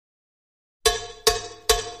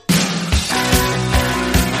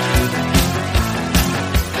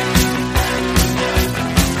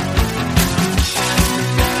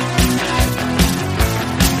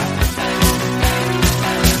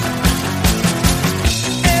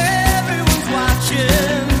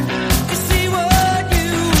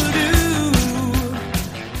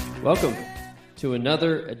Welcome to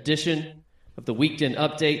another edition of the WeekDen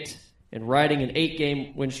Update and riding an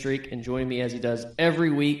 8-game win streak. And joining me as he does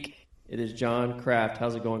every week, it is John Kraft.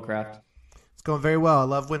 How's it going, Kraft? It's going very well. I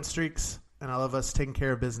love win streaks, and I love us taking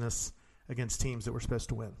care of business against teams that we're supposed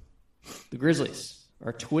to win. The Grizzlies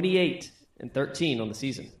are 28-13 on the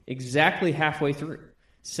season, exactly halfway through.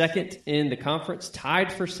 Second in the conference,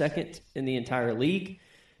 tied for second in the entire league.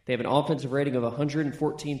 They have an offensive rating of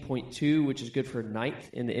 114.2, which is good for ninth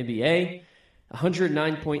in the NBA.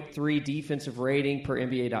 109.3 defensive rating per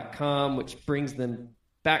NBA.com, which brings them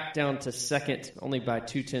back down to second only by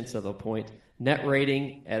 0.2 of a point. Net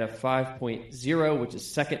rating at a 5.0, which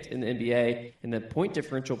is second in the NBA. And the point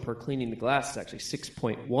differential per cleaning the glass is actually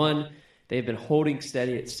 6.1. They've been holding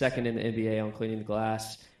steady at second in the NBA on cleaning the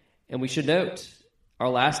glass. And we should note, our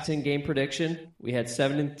last 10-game prediction, we had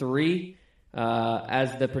 7-3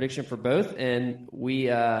 as the prediction for both, and we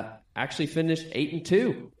actually finished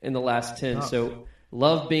 8-2 in the last 10. Oh. So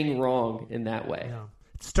love being wrong in that way. Yeah.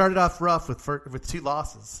 It started off rough with 2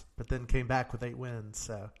 losses, but then came back with 8 wins.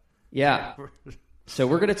 So yeah. So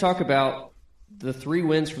we're going to talk about the 3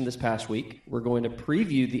 wins from this past week. We're going to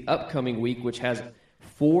preview the upcoming week, which has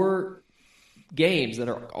 4 games that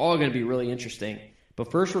are all going to be really interesting.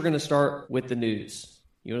 But first, we're going to start with the news.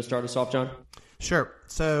 You want to start us off, John? Sure.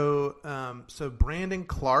 So Brandon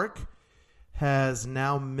Clark has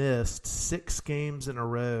now missed 6 games in a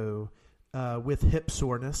row with hip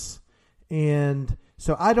soreness, and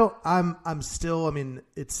so I'm still. I mean,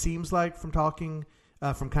 it seems like from talking,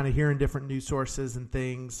 from kind of hearing different news sources and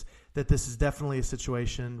things, that this is definitely a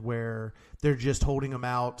situation where they're just holding him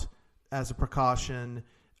out as a precaution.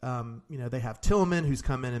 They have Tillman, who's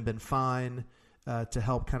come in and been fine to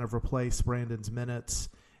help kind of replace Brandon's minutes.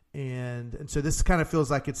 And so this kind of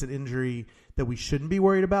feels like it's an injury that we shouldn't be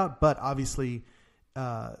worried about. But obviously,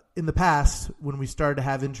 in the past, when we started to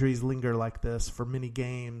have injuries linger like this for many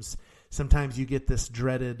games, sometimes you get this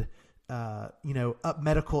dreaded,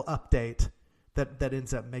 medical update that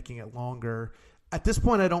ends up making it longer. At this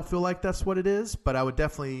point, I don't feel like that's what it is, but I would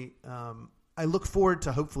definitely, I look forward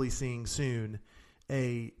to hopefully seeing soon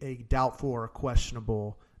a doubtful or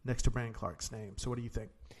questionable next to Brandon Clark's name. So what do you think?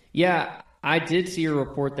 Yeah, I did see a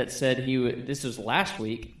report that said this was last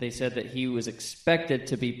week, they said that he was expected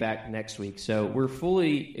to be back next week. So we're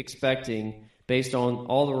fully expecting, based on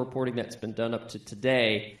all the reporting that's been done up to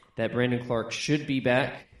today, that Brandon Clark should be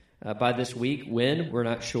back by this week. When? We're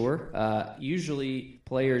not sure. Usually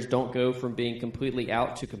players don't go from being completely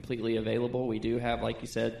out to completely available. We do have, like you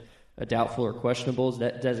said, a doubtful or questionable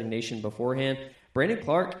designation beforehand. Brandon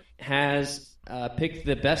Clark has picked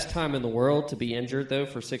the best time in the world to be injured, though,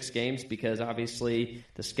 for 6 games, because obviously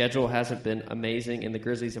the schedule hasn't been amazing, and the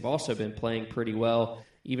Grizzlies have also been playing pretty well,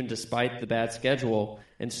 even despite the bad schedule.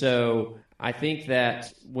 And so I think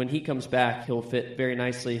that when he comes back, he'll fit very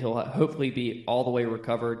nicely. He'll hopefully be all the way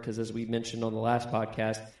recovered, because as we mentioned on the last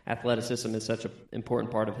podcast, athleticism is such an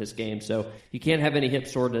important part of his game. So you can't have any hip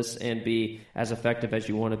soreness and be as effective as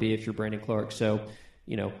you want to be if you're Brandon Clark. So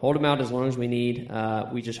hold him out as long as we need.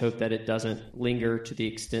 We just hope that it doesn't linger to the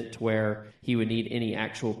extent to where he would need any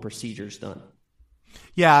actual procedures done.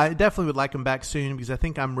 Yeah, I definitely would like him back soon, because I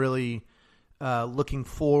think I'm really looking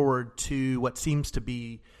forward to what seems to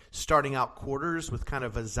be starting out quarters with kind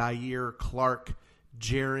of a Zaire, Clark,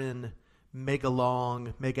 Jaren, mega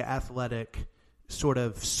long, mega athletic sort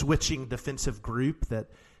of switching defensive group that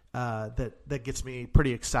gets me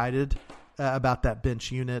pretty excited about that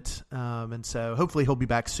bench unit. And so hopefully he'll be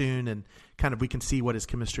back soon, and kind of we can see what his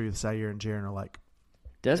chemistry with Zaire and Jaren are like.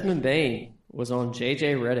 Desmond Bane was on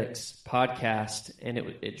JJ Redick's podcast, and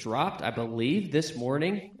it dropped, I believe, this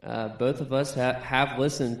morning. Both of us have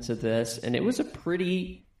listened to this, and it was a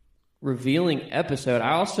pretty revealing episode.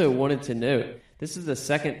 I also wanted to note, this is the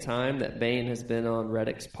second time that Bane has been on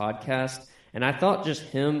Redick's podcast, and I thought just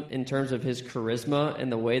him, in terms of his charisma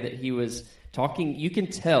and the way that he was talking, you can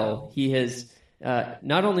tell he has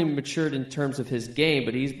not only matured in terms of his game,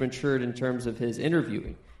 but he's matured in terms of his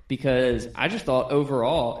interviewing. Because I just thought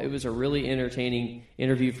overall it was a really entertaining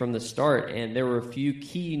interview from the start, and there were a few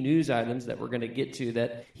key news items that we're going to get to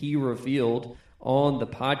that he revealed on the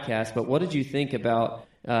podcast. But what did you think about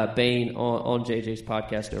Bane on JJ's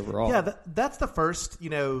podcast overall? Yeah, that's the first,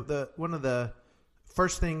 one of the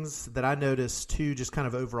first things that I noticed too, just kind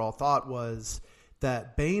of overall thought, was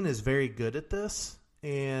that Bane is very good at this,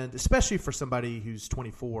 and especially for somebody who's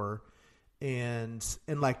 24. And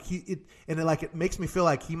it makes me feel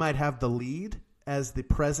like he might have the lead as the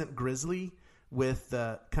present Grizzly with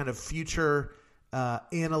the kind of future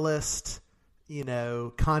analyst,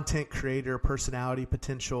 content creator, personality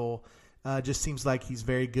potential. Just seems like he's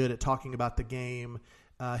very good at talking about the game.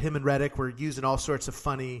 him and Reddick were using all sorts of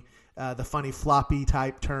the funny floppy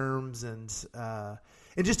type terms, and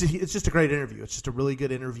it's just a great interview. It's just a really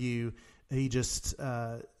good interview. He just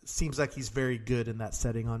seems like he's very good in that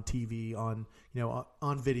setting on TV, on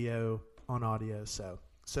video, on audio. So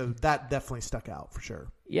that definitely stuck out for sure.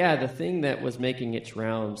 Yeah, the thing that was making its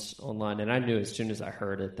rounds online, and I knew as soon as I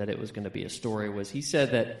heard it that it was going to be a story, was he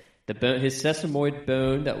said that his sesamoid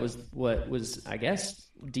bone, that was what was, I guess,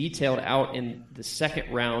 detailed out in the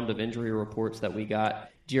second round of injury reports that we got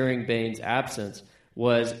during Bane's absence,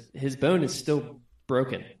 was his bone is still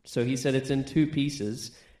broken. So he said it's in two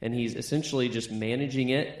pieces, and he's essentially just managing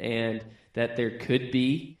it, and that there could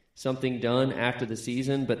be something done after the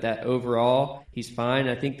season, but that overall he's fine.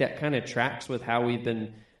 I think that kind of tracks with how we've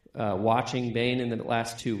been watching Bane in the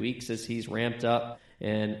last 2 weeks as he's ramped up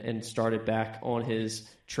and started back on his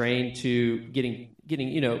train to getting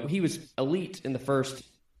he was elite in the first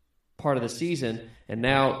part of the season, and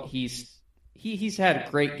now he's had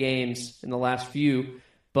great games in the last few,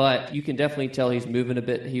 but you can definitely tell he's moving a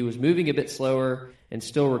bit. He was moving a bit slower and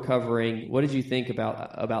still recovering. What did you think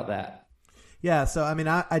about that? Yeah, so I mean,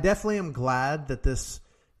 I definitely am glad that this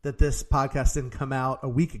podcast didn't come out a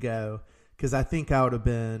week ago, because I think I would have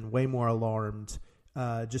been way more alarmed,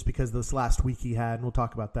 just because this last week he had, and we'll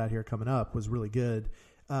talk about that here coming up, was really good.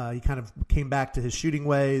 He kind of came back to his shooting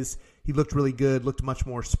ways. He looked really good, looked much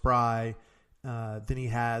more spry than he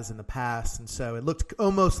has in the past, and so it looked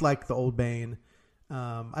almost like the old Bane.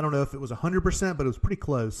 I don't know if it was 100%, but it was pretty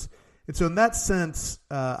close. And so in that sense,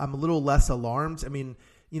 I'm a little less alarmed. I mean,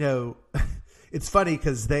 it's funny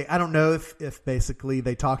because I don't know if basically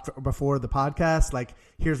they talked before the podcast, like,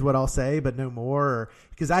 here's what I'll say, but no more.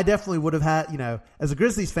 Because I definitely would have had, as a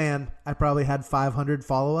Grizzlies fan, I probably had 500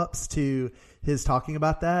 follow-ups to his talking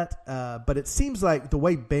about that. But it seems like the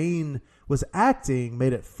way Bane was acting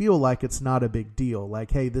made it feel like it's not a big deal.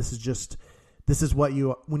 Like, hey, this is what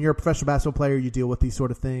when you're a professional basketball player, you deal with these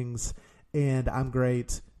sort of things. And I'm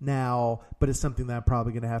great now, but it's something that I'm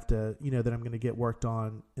probably going to have to, that I'm going to get worked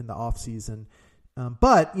on in the off season.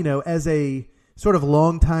 But as a sort of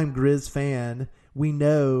longtime Grizz fan, we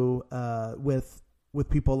know with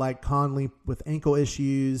people like Conley with ankle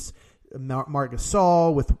issues, Marc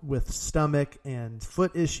Gasol with stomach and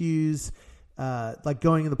foot issues, like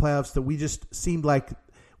going in the playoffs, that we just seemed like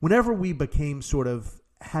whenever we became sort of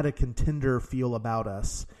had a contender feel about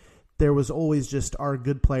us, there was always just our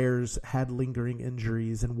good players had lingering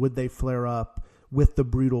injuries, and would they flare up with the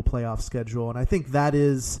brutal playoff schedule? And I think that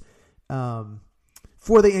is,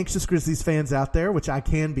 for the anxious Grizzlies fans out there, which I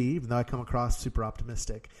can be, even though I come across super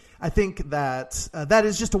optimistic, I think that that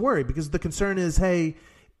is just a worry, because the concern is, hey,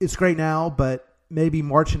 it's great now, but maybe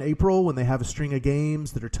March and April, when they have a string of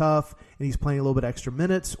games that are tough and he's playing a little bit extra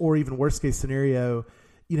minutes, or even worst case scenario,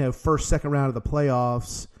 first, second round of the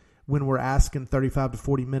playoffs, when we're asking 35 to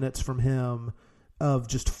 40 minutes from him of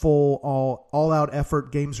just full all out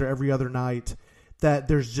effort, games are every other night, that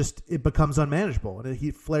it becomes unmanageable, and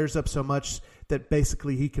he flares up so much that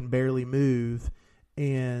basically he can barely move,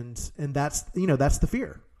 and that's that's the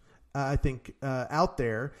fear I think out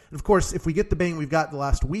there. And of course, if we get the Bane we've got the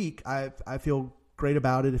last week, I feel great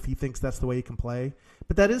about it if he thinks that's the way he can play.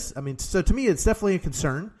 But that is, so to me, it's definitely a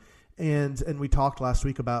concern, and we talked last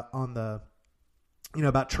week about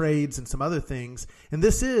about trades and some other things. And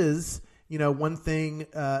this is, one thing,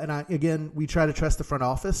 and we try to trust the front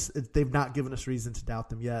office. They've not given us reason to doubt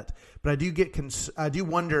them yet. But I do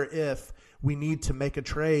wonder if we need to make a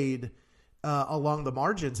trade along the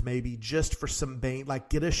margins, maybe just for some Bane, like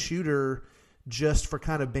get a shooter just for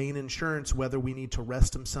kind of Bane insurance, whether we need to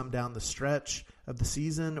rest him some down the stretch of the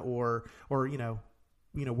season or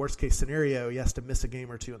worst case scenario, he has to miss a game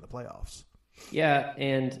or two in the playoffs. Yeah,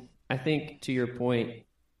 and I think to your point,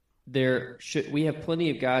 we have plenty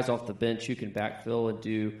of guys off the bench who can backfill and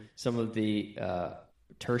do some of the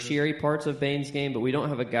tertiary parts of Bane's game, but we don't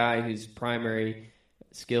have a guy whose primary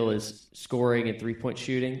skill is scoring and three-point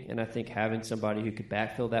shooting, and I think having somebody who could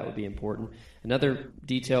backfill that would be important. Another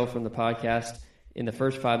detail from the podcast, in the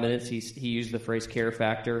first 5 minutes, he used the phrase care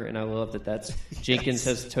factor, and I love that's Jenkins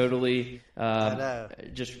has totally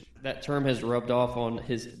just that term has rubbed off on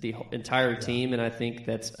the entire team, and I think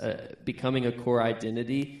that's becoming a core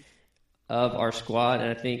identity of our squad. And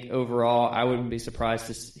I think overall, I wouldn't be surprised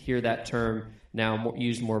to hear that term now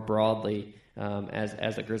used more broadly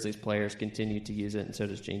as the Grizzlies players continue to use it, and so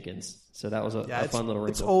does Jenkins. So that was a fun little wrinkle.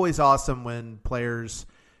 It's always awesome when players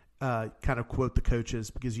kind of quote the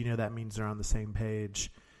coaches, because that means they're on the same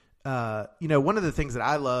page. One of the things that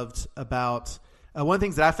I loved about one of the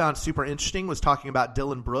things that I found super interesting was talking about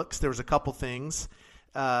Dylan Brooks. There was a couple things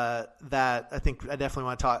that I think I definitely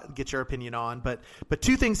want to get your opinion on. But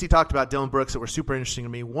two things he talked about Dylan Brooks that were super interesting to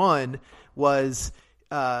me. One was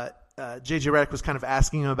JJ Redick was kind of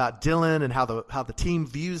asking him about Dylan and how the team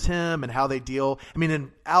views him and how they deal. I mean,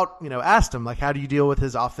 and asked him, like, how do you deal with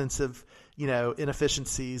his offensive,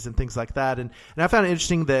 inefficiencies and things like that. And I found it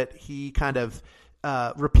interesting that he kind of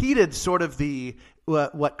repeated sort of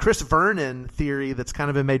what Chris Vernon theory that's kind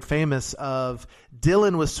of been made famous of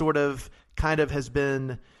Dylan was sort of kind of has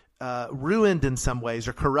been ruined in some ways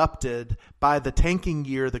or corrupted by the tanking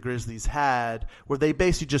year the Grizzlies had, where they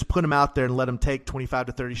basically just put him out there and let him take 25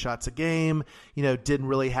 to 30 shots a game, didn't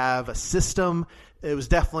really have a system. It was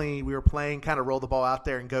definitely, we were playing kind of roll the ball out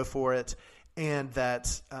there and go for it. And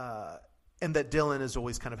that Dylan has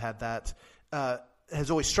always kind of had that,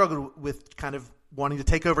 has always struggled with kind of wanting to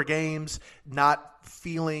take over games, not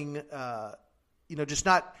feeling, just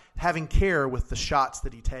not having care with the shots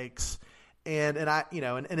that he takes. And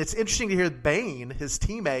it's interesting to hear Bane, his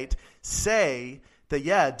teammate, say that,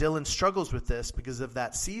 yeah, Dylan struggles with this because of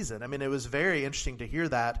that season. I mean, it was very interesting to hear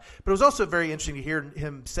that, but it was also very interesting to hear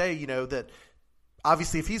him say, that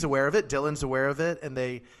obviously if he's aware of it, Dylan's aware of it, and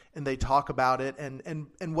they talk about it.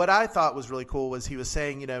 And what I thought was really cool was he was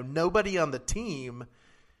saying, nobody on the team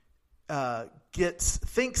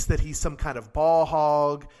thinks that he's some kind of ball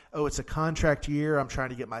hog. Oh, it's a contract year, I'm trying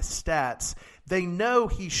to get my stats. They know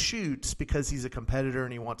he shoots because he's a competitor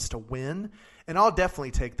and he wants to win. And I'll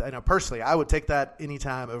definitely take that. Personally, I would take that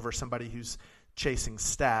anytime over somebody who's chasing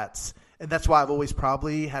stats. And that's why I've always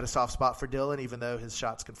probably had a soft spot for Dylan, even though his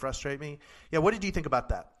shots can frustrate me. Yeah, what did you think about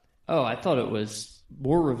that? Oh, I thought it was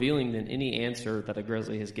more revealing than any answer that a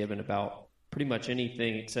Grizzly has given about pretty much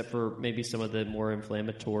anything, except for maybe some of the more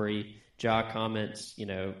inflammatory Ja comments,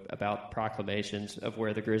 about proclamations of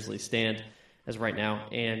where the Grizzlies stand as right now.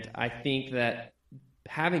 And I think that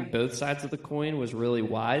having both sides of the coin was really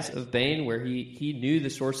wise of Bane, where he knew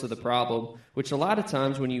the source of the problem, which a lot of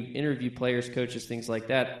times when you interview players, coaches, things like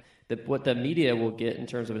that, what the media will get in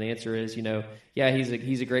terms of an answer is, yeah,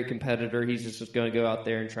 he's a great competitor. He's just going to go out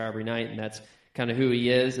there and try every night, and that's kind of who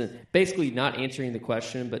he is. And basically not answering the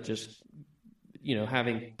question, but just,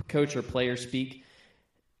 having coach or player speak.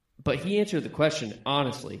 But he answered the question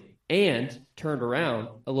honestly and turned around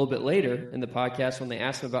a little bit later in the podcast when they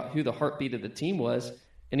asked him about who the heartbeat of the team was,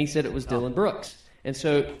 and he said it was Dylan Brooks. And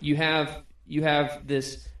so you have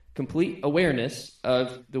this complete awareness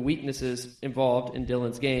of the weaknesses involved in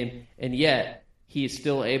Dylan's game, and yet he is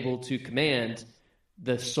still able to command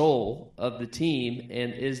the soul of the team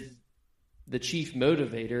and is the chief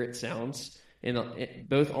motivator, it sounds,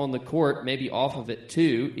 both on the court, maybe off of it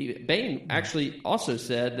too. Bane actually also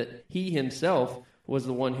said that he himself was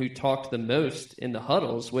the one who talked the most in the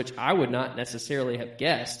huddles, which I would not necessarily have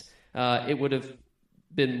guessed. It would have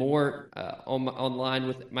been more on line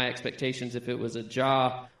with my expectations if it was a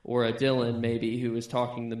Ja or a Dylan maybe who was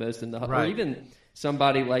talking the most in the huddle, right. Or even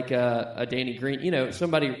somebody like a Danny Green,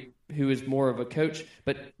 somebody who is more of a coach.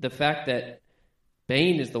 But the fact that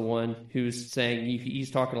Bane is the one who's saying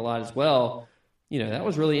he's talking a lot as well, that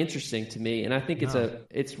was really interesting to me. And I think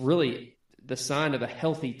it's really the sign of a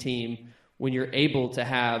healthy team when you're able to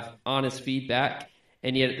have honest feedback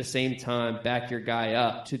and yet at the same time back your guy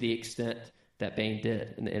up to the extent that Bane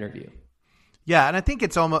did in the interview. Yeah, and I think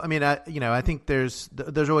it's almost, I think there's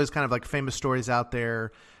always kind of like famous stories out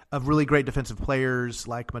there of really great defensive players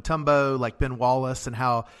like Mutombo, like Ben Wallace, and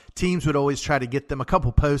how teams would always try to get them a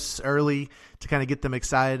couple posts early to kind of get them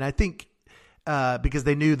excited. And I think because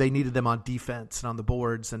they knew they needed them on defense and on the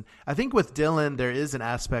boards. And I think with Dylan, there is an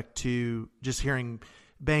aspect to just hearing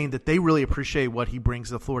Bane that they really appreciate what he brings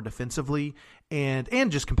to the floor defensively and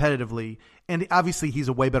just competitively. And obviously he's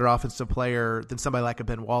a way better offensive player than somebody like a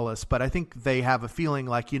Ben Wallace. But I think they have a feeling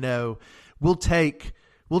like, we'll take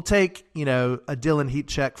a Dylan heat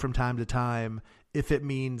check from time to time if it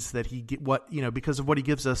means that he get because of what he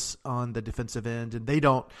gives us on the defensive end, and they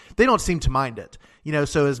don't seem to mind it,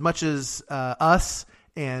 so as much as us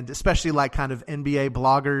and especially like kind of NBA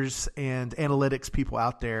bloggers and analytics people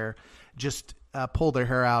out there just pull their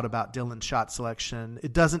hair out about Dylan's shot selection,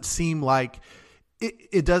 it doesn't seem like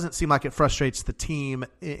it frustrates the team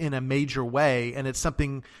in a major way. And it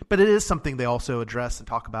is something they also address and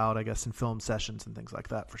talk about, I guess, in film sessions and things like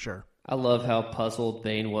that for sure. I love how puzzled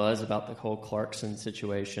Bane was about the whole Clarkson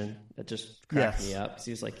situation. That just cracked me up. 'Cause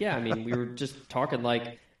he was like, yeah, we were just talking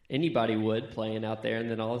like anybody would playing out there. And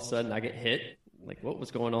then all of a sudden I get hit. Like, what was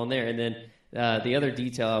going on there? And then the other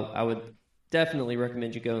detail I would definitely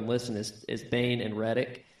recommend you go and listen is Bane and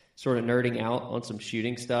Redick. sort of nerding out on some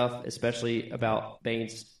shooting stuff, especially about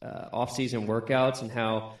Bane's off-season workouts and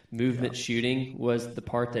how movement shooting was the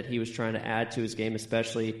part that he was trying to add to his game,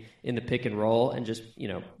 especially in the pick and roll, and just,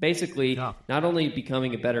 basically not only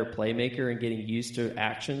becoming a better playmaker and getting used to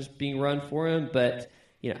actions being run for him, but,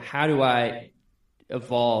 how do I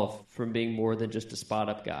evolve from being more than just a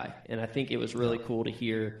spot-up guy? And I think it was really cool to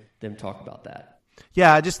hear them talk about that.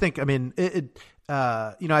 Yeah, I just think, I think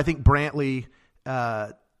Brantley,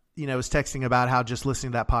 was texting about how just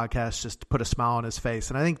listening to that podcast just put a smile on his face.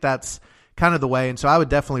 And I think that's kind of the way. And so I would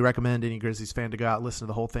definitely recommend any Grizzlies fan to go out and listen to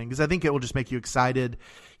the whole thing, because I think it will just make you excited,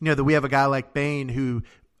 that we have a guy like Bane who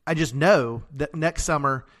I just know that next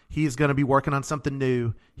summer he's going to be working on something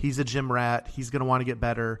new. He's a gym rat. He's going to want to get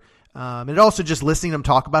better. And also just listening to him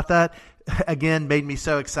talk about that, again, made me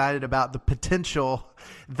so excited about the potential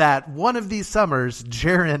that one of these summers,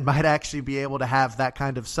 Jaren might actually be able to have that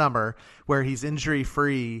kind of summer where he's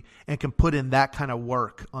injury-free and can put in that kind of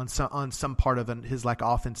work on some part of his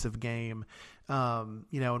offensive game. And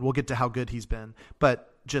we'll get to how good he's been. But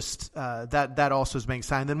just that also is being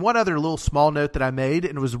exciting. Then one other little small note that I made,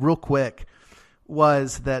 and it was real quick,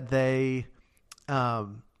 was that they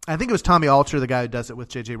I think it was Tommy Alter, the guy who does it with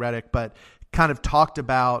JJ Redick, but kind of talked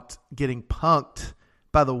about getting punked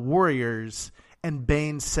by the Warriors, and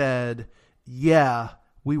Bane said, "Yeah,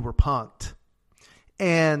 we were punked."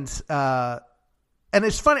 And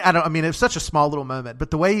it's funny. It was such a small little moment, but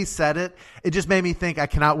the way he said it, it just made me think I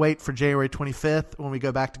cannot wait for January 25th when we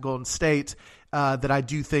go back to Golden State, that I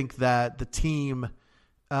do think that the team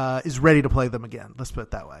is ready to play them again. Let's put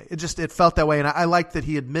it that way. It felt that way. And I like that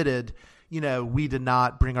he admitted, we did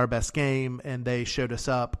not bring our best game and they showed us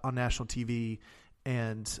up on national TV.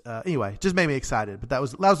 And anyway, just made me excited. But that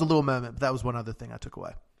was a little moment. But that was one other thing I took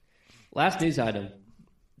away. Last news item.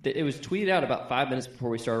 It was tweeted out about 5 minutes before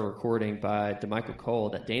we started recording by DeMichael Cole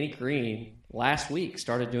that Danny Green last week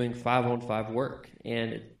started doing 5-on-5 work.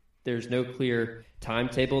 And there's no clear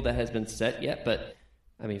timetable that has been set yet. But,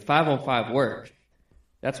 5-on-5 work,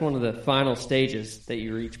 that's one of the final stages that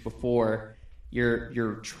you reach before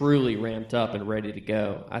you're truly ramped up and ready to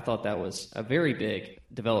go. I thought that was a very big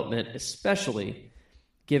development, especially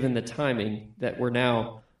given the timing that we're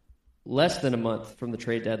now less than a month from the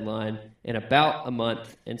trade deadline and about a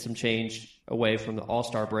month and some change away from the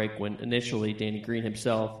All-Star break, when initially Danny Green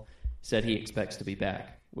himself said he expects to be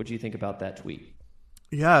back. What do you think about that tweet?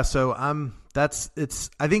 Yeah, so I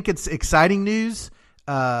think it's exciting news.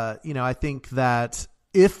 I think that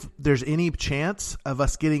if there's any chance of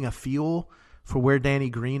us getting a feel for where Danny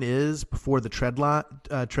Green is before the trade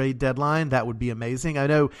deadline, that would be amazing. I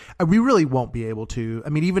know we really won't be able to.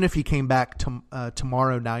 Even if he came back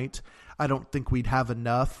tomorrow night, I don't think we'd have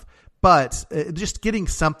enough. But just getting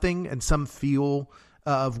something and some feel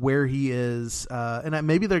of where he is, and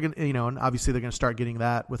maybe they're going to, and obviously they're going to start getting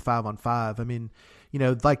that with 5-on-5.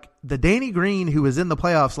 Like the Danny Green who was in the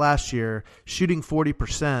playoffs last year, shooting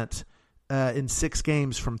 40% in 6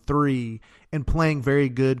 games from 3 and playing very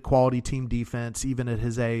good quality team defense, even at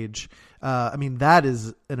his age. That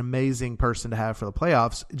is an amazing person to have for the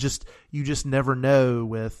playoffs. You just never know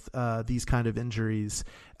with these kind of injuries.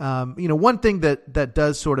 One thing that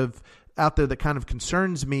does sort of out there that kind of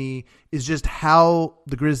concerns me is just how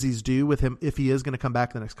the Grizzlies do with him if he is going to come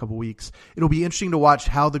back in the next couple of weeks. It'll be interesting to watch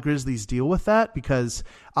how the Grizzlies deal with that, because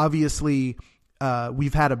obviously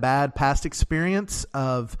we've had a bad past experience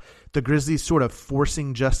of the Grizzlies sort of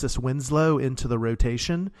forcing Justice Winslow into the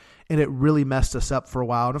rotation, and it really messed us up for a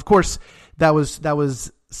while. And of course, that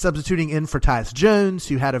was substituting in for Tyus Jones,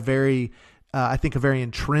 who had a very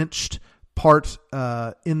entrenched part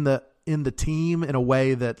in the team in a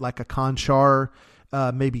way that like a Conchar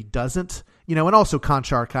maybe doesn't. And also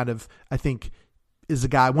Conchar kind of, I think, is a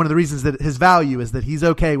guy. One of the reasons that his value is that he's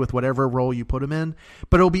okay with whatever role you put him in.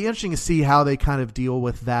 But it'll be interesting to see how they kind of deal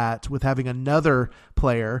with that, with having another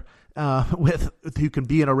player who can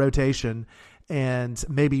be in a rotation and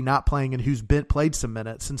maybe not playing and who's played some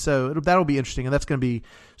minutes. And so that'll be interesting, and that's going to be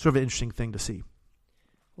sort of an interesting thing to see.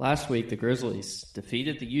 Last week, the Grizzlies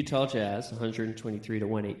defeated the Utah Jazz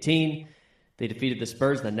 123-118. They defeated the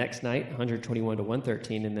Spurs the next night,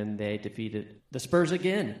 121-113, and then they defeated the Spurs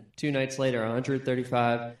again 2 nights later,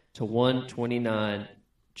 135-129.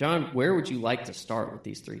 John, where would you like to start with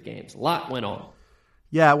these 3 games? A lot went on.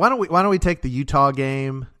 Yeah, why don't we take the Utah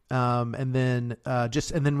game, and then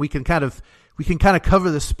we can kind of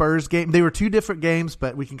cover the Spurs game. They were 2 different games,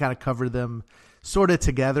 but we can kind of cover them sort of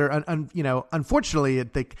together. Unfortunately,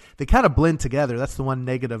 they kind of blend together. That's the one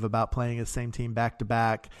negative about playing the same team back to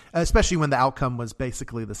back, especially when the outcome was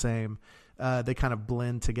basically the same. They kind of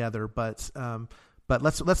blend together. But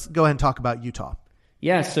let's go ahead and talk about Utah.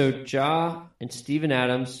 Yeah, so Ja and Steven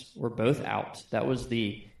Adams were both out. That was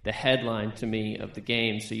the headline to me of the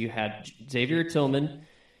game. So you had Xavier Tillman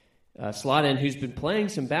slot in, who's been playing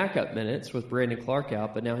some backup minutes with Brandon Clark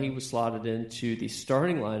out, but now he was slotted into the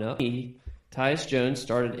starting lineup. Tyus Jones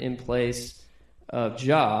started in place of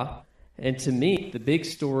Ja, and to me, the big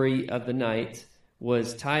story of the night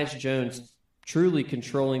was Tyus Jones truly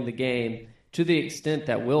controlling the game to the extent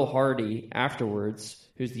that Will Hardy afterwards,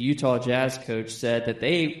 who's the Utah Jazz coach, said that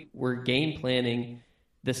they were game planning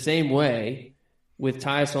the same way with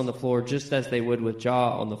Tyus on the floor just as they would with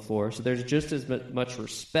Ja on the floor. So there's just as much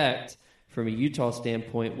respect from a Utah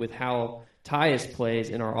standpoint with how Tyus plays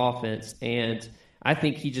in our offense. And I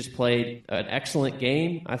think he just played an excellent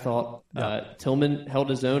game. I thought Tillman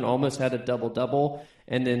held his own, almost had a double-double.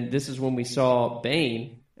 And then this is when we saw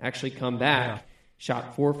Bane actually come back,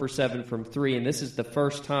 shot 4 for 7 from 3. And this is the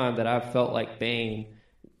first time that I've felt like Bane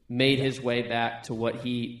made his way back to what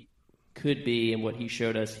he could be and what he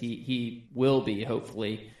showed us he will be,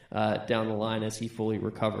 hopefully, down the line as he fully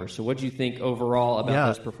recovers. So what do you think overall about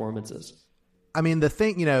those performances? I mean, the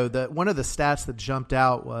thing, one of the stats that jumped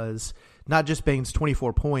out was not just Bane's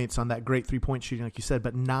 24 points on that great three-point shooting, like you said,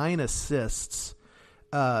 but 9 assists,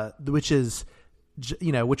 which was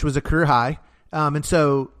a career high. And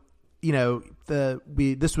so,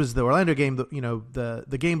 this was the Orlando game,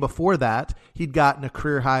 the game before that, he'd gotten a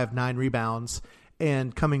career high of 9 rebounds,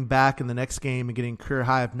 and coming back in the next game and getting a career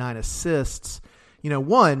high of 9 assists.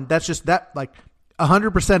 That's just that, like,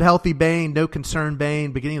 100% healthy Bane, no concern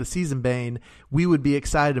Bane, beginning of the season Bane, we would be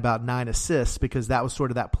excited about 9 assists because that was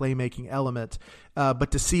sort of that playmaking element.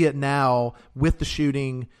 But to see it now with the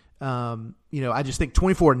shooting, I just think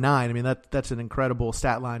 24-9. I mean, that's an incredible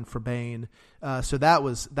stat line for Bane. So that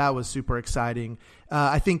was super exciting.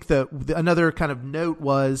 I think another kind of note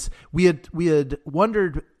was we had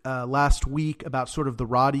wondered last week about sort of the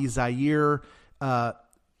Roddy Zaire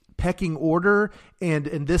pecking order, and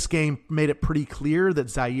this game made it pretty clear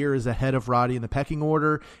that Zaire is ahead of Roddy in the pecking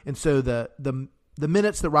order. And so the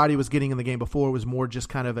minutes that Roddy was getting in the game before was more just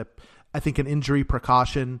kind of I think an injury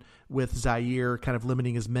precaution with Zaire kind of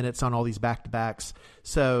limiting his minutes on all these back-to-backs.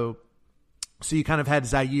 So you kind of had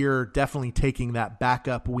Zaire definitely taking that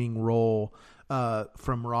backup wing role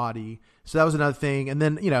from Roddy. So that was another thing. And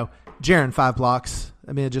then, Jaren 5 blocks.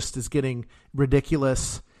 I mean, it just is getting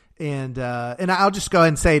ridiculous. And I'll just go ahead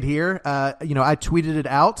and say it here. I tweeted it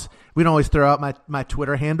out. We don't always throw out my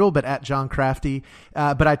Twitter handle, but at John Crafty.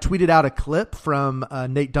 But I tweeted out a clip from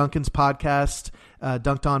Nate Duncan's podcast,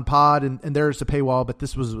 Dunked On Pod, and there's a paywall, but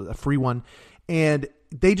this was a free one. And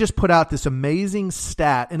they just put out this amazing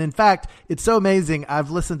stat. And in fact, it's so amazing.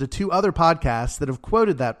 I've listened to 2 other podcasts that have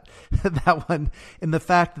quoted that one, in the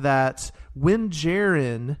fact that when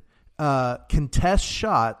Jaren contests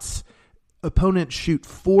shots, opponents shoot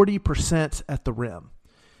 40% at the rim.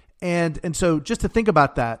 And so just to think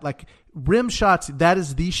about that, like rim shots, that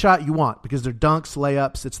is the shot you want because they're dunks,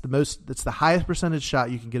 layups. It's the highest percentage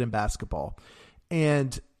shot you can get in basketball.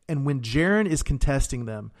 And when Jaren is contesting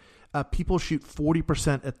them, people shoot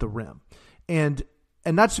 40% at the rim. And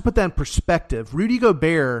not to put that in perspective, Rudy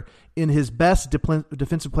Gobert in his best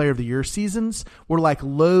defensive player of the year seasons were like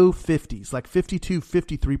low 50s, like 52,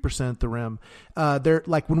 53% at the rim. They're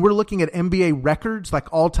like, when we're looking at NBA records,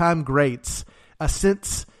 like all-time greats,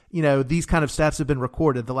 since, these kind of stats have been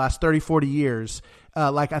recorded the last 30, 40 years,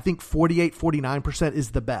 like I think 48, 49%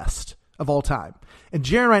 is the best of all time. And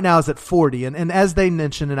Jaren right now is at 40. And as they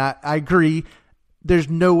mentioned, and I agree, there's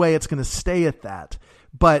no way it's going to stay at that.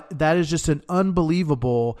 But that is just an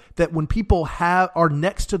unbelievable that when people are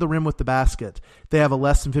next to the rim with the basket, they have a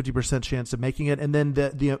less than 50% chance of making it. And then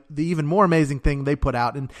the even more amazing thing they put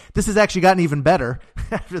out, and this has actually gotten even better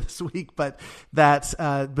after this week, but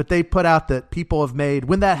they put out that people have made,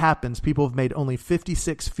 when that happens, people have made only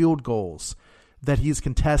 56 field goals that he's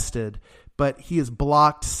contested, but he has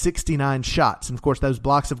blocked 69 shots. And of course, those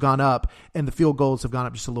blocks have gone up and the field goals have gone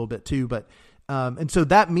up just a little bit too. But and so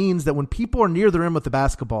that means that when people are near the rim with the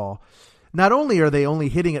basketball, not only are they only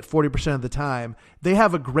hitting it 40% of the time, they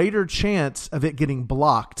have a greater chance of it getting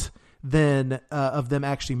blocked than of them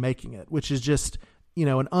actually making it, which is just,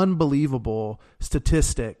 an unbelievable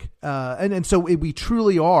statistic. And so we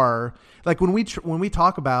truly are, like when we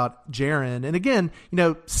talk about Jaren, and again,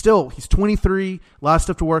 still he's 23, a lot of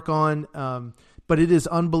stuff to work on. But it is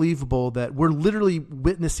unbelievable that we're literally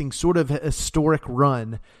witnessing sort of a historic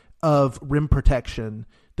run of rim protection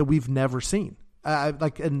that we've never seen.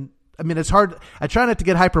 It's hard. I try not to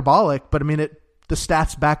get hyperbolic, but the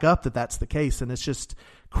stats back up that that's the case, and it's just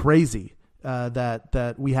crazy.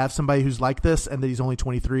 that we have somebody who's like this and that he's only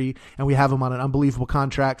 23 and we have him on an unbelievable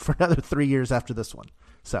contract for another 3 years after this one.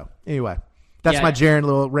 So anyway, that's my Jaren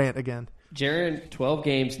little rant again. Jaren, 12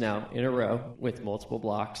 games now in a row with multiple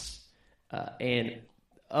blocks. And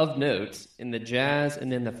of note, in the Jazz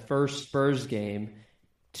and then the first Spurs game,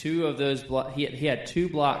 two of those he had 2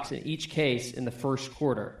 blocks in each case in the first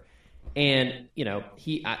quarter. And,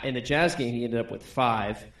 he in the Jazz game, he ended up with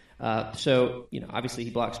 5. So, obviously he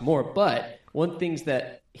blocks more. But one thing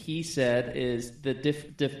that he said is the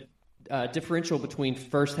differential between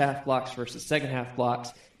first half blocks versus second half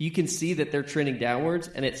blocks. You can see that they're trending downwards,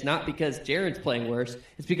 and it's not because Jaren's playing worse.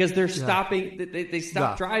 It's because they're stopping. They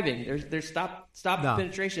stop driving. They're stop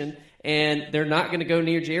penetration, and they're not going to go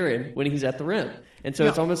near Jaren when he's at the rim. And so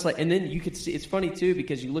it's almost like, and then you could see, it's funny too,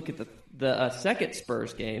 because you look at the second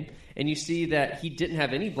Spurs game and you see that he didn't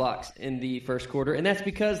have any blocks in the first quarter, and that's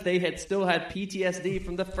because they had still had PTSD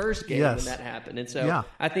from the first game when that happened. And so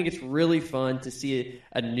I think it's really fun to see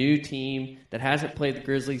a new team that hasn't played the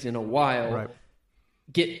Grizzlies in a while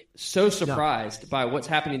get so surprised by what's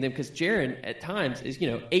happening to them, because Jaren at times is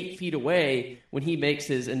 8 feet away when he makes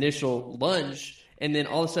his initial lunge. And then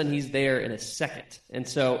all of a sudden he's there in a second. And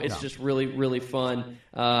so it's just really, really fun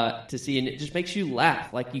to see. And it just makes you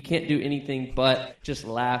laugh. Like, you can't do anything but just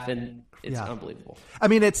laugh, and it's unbelievable.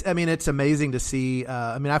 It's amazing to see.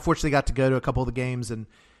 I fortunately got to go to a couple of the games, and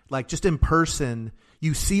just in person,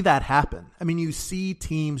 you see that happen. You see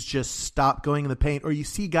teams just stop going in the paint, or you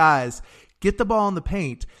see guys get the ball in the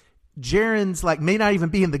paint. Jaren's may not even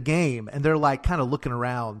be in the game, and they're kind of looking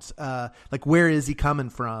around, where is he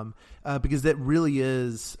coming from? Because that really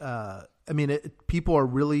is, people are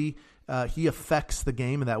really, he affects the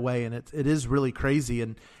game in that way, and it is really crazy.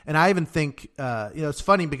 And I even think, it's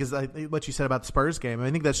funny because what you said about the Spurs game, I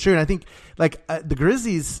think that's true. And I think the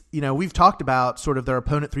Grizzlies, we've talked about sort of their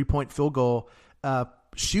opponent 3-point field goal,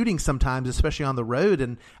 shooting sometimes, especially on the road.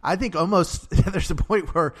 And I think almost there's a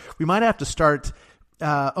point where we might have to start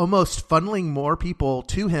almost funneling more people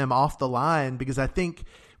to him off the line, because I think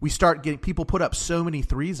we start getting people put up so many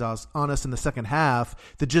threes on us in the second half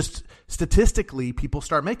that just statistically people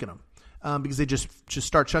start making them because they just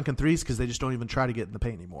start chunking threes because they just don't even try to get in the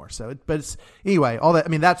paint anymore. So, but it's anyway, all that.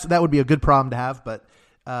 That would be a good problem to have, but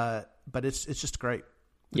it's just great.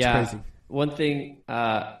 It's crazy. One thing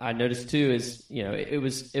I noticed too is it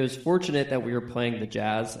was fortunate that we were playing the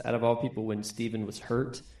Jazz out of all people when Steven was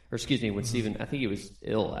hurt. Or excuse me, when Steven, I think he was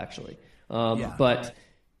ill actually. But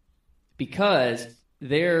because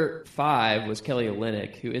their 5 was Kelly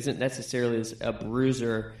Olynyk, who isn't necessarily a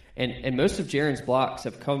bruiser, and most of Jaren's blocks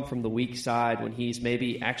have come from the weak side when he's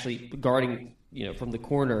maybe actually guarding from the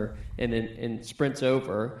corner and sprints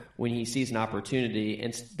over when he sees an opportunity.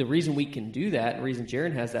 And the reason we can do that, and the reason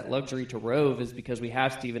Jaren has that luxury to rove, is because we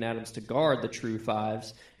have Steven Adams to guard the true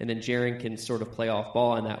 5s, and then Jaren can sort of play off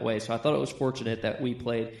ball in that way. So I thought it was fortunate that we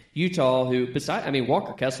played Utah, who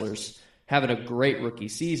Walker Kessler's having a great rookie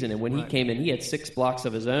season, and when he came in, he had 6 blocks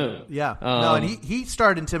of his own. And he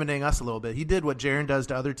started intimidating us a little bit. He did what Jaren does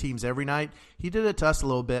to other teams every night. He did it to us a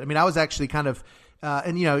little bit. I was actually kind of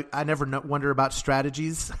I never wonder about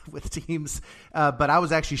strategies with teams, but I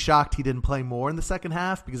was actually shocked he didn't play more in the second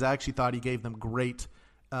half, because I actually thought he gave them great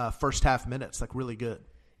first half minutes, really good.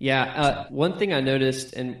 One thing I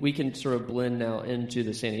noticed, and we can sort of blend now into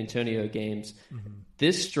the San Antonio games,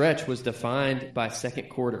 this stretch was defined by second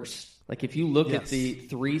quarters. If you look at the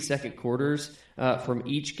 3 second quarters from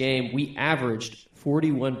each game, we averaged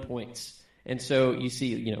 41 points. And so you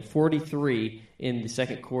see, 43 in the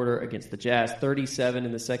second quarter against the Jazz, 37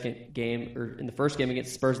 in the second game, or in the first game against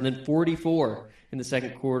the Spurs, and then 44 in the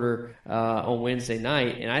second quarter on Wednesday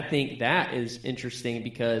night. And I think that is interesting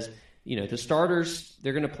because, the starters,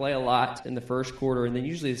 they're going to play a lot in the first quarter, and then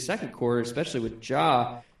usually the second quarter, especially with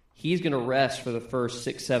Ja, he's going to rest for the first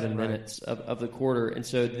 6-7 minutes of the quarter. And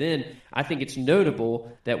so then I think it's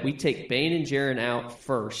notable that we take Bane and Jaren out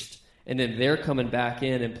first, and then they're coming back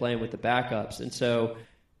in and playing with the backups. And so,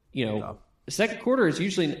 the second quarter is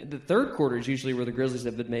usually – the third quarter is usually where the Grizzlies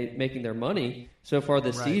have been making their money so far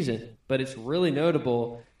this season. But it's really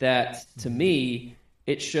notable that, to me,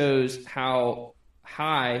 it shows how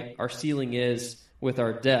high our ceiling is with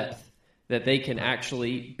our depth, that they can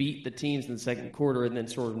actually beat the teams in the second quarter and then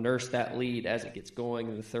sort of nurse that lead as it gets going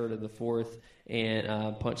in the third and the fourth,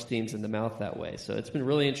 and punch teams in the mouth that way. So it's been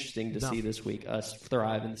really interesting to see this week us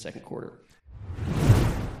thrive in the second quarter.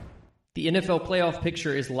 The NFL playoff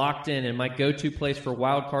picture is locked in, and my go-to place for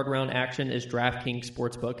wild card round action is DraftKings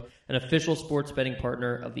Sportsbook, an official sports betting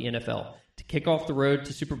partner of the NFL. To kick off the road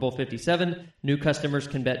to Super Bowl 57, new customers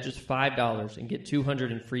can bet just $5 and get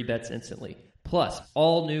 $200 in free bets instantly. Plus,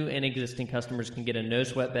 all new and existing customers can get a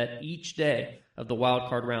no-sweat bet each day of the wild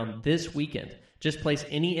card round this weekend. Just place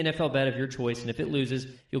any NFL bet of your choice, and if it loses,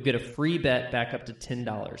 you'll get a free bet back up to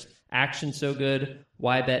 $10. Action so good,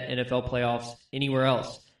 why bet NFL playoffs anywhere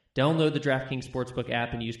else? Download the DraftKings Sportsbook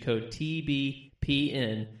app and use code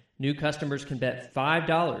TBPN. New customers can bet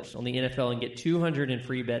 $5 on the NFL and get $200 in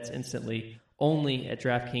free bets instantly only at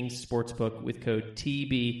DraftKings Sportsbook with code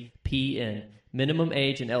TBPN. Minimum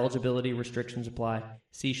age and eligibility restrictions apply.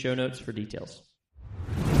 See show notes for details.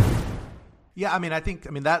 Yeah, I think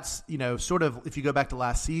that's, sort of, if you go back to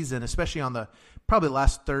last season, especially on the probably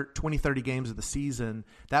last 20, 30 games of the season,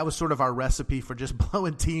 that was sort of our recipe for just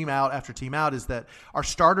blowing team out after team out, is that our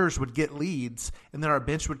starters would get leads and then our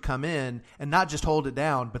bench would come in and not just hold it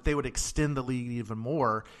down, but they would extend the lead even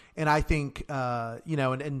more. And I think,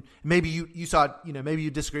 and maybe you saw, maybe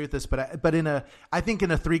you disagree with this, but I think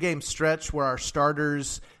in a 3-game stretch where our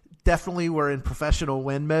starters definitely were in professional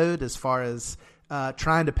win mode as far as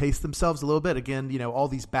trying to pace themselves a little bit. Again, all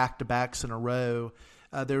these back-to-backs in a row.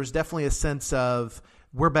 There was definitely a sense of,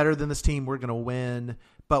 we're better than this team, we're going to win,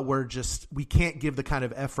 but we can't give the kind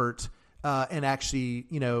of effort and actually,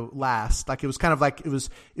 last. Like, it was kind of like, it was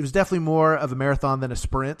definitely more of a marathon than a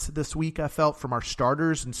sprint this week, I felt, from our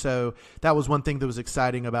starters. And so that was one thing that was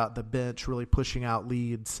exciting about the bench really pushing out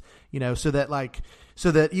leads,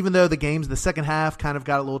 so that even though the second half kind of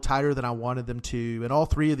got a little tighter than I wanted them to, in all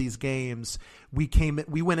 3 of these games, we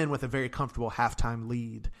went in with a very comfortable halftime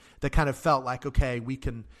lead that kind of felt like, okay, we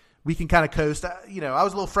can kind of coast. I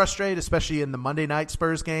was a little frustrated, especially in the Monday night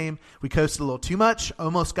Spurs game. We coasted a little too much.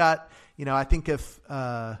 Almost got, I think if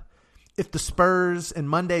the Spurs in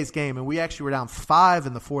Monday's game, and we actually were down 5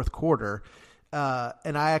 in the fourth quarter,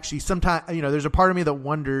 and I actually sometimes, there's a part of me that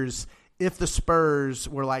wonders if the Spurs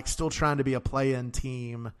were like still trying to be a play-in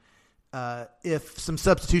team, if some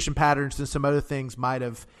substitution patterns and some other things might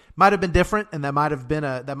have been different, and that might have been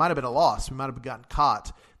a loss. We might have gotten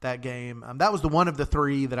caught that game. That was the one of the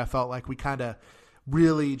 3 that I felt like we kind of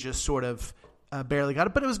really just sort of barely got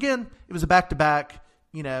it. But it was a back-to-back,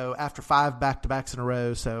 after 5 back-to-backs in a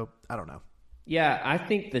row. So I don't know. Yeah, I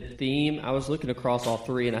think the theme, I was looking across all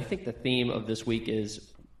 3, and I think the theme of this week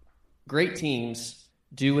is great teams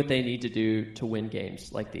do what they need to do to win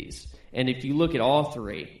games like these. And if you look at all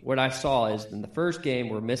 3, what I saw is in the first game,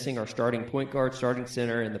 we're missing our starting point guard, starting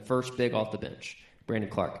center, and the first big off the bench, Brandon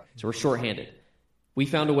Clark. So we're shorthanded. We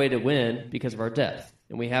found a way to win because of our depth.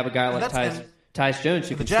 And we have a guy like Tyus Jones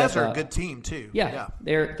who can step up. The Jazz are a good team too. Yeah.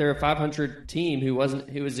 They're a 500 team who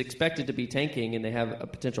was expected to be tanking, and they have a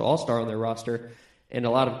potential all-star on their roster and a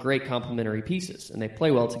lot of great complementary pieces, and they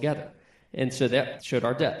play well together. And so that showed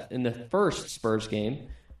our depth. In the first Spurs game,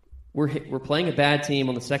 we're playing a bad team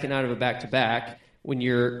on the second night of a back-to-back when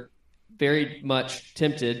you're very much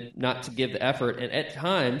tempted not to give the effort. And at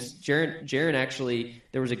times, Jaren actually,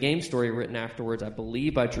 there was a game story written afterwards, I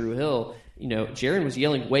believe by Drew Hill. Jaren was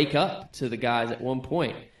yelling, "Wake up," to the guys at one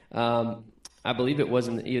point. I believe it was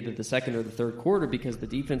in either the second or the third quarter because the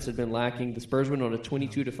defense had been lacking. The Spurs went on a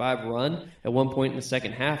 22-5 run at one point in the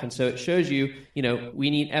second half. And so it shows you,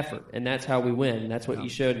 we need effort, and that's how we win. And that's what you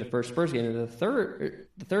showed in the first Spurs game. And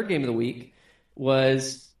the third game of the week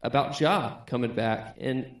was about Ja coming back.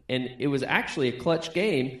 And it was actually a clutch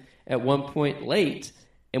game at one point late.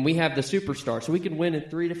 And we have the superstar. So we can win in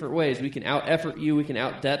 3 different ways. We can out-effort you, we can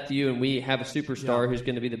out-depth you, and we have a superstar who's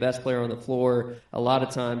going to be the best player on the floor a lot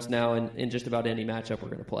of times now in just about any matchup we're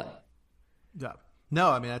going to play. Yeah.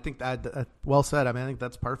 No, I think that well said. I think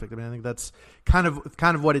that's perfect. I think that's kind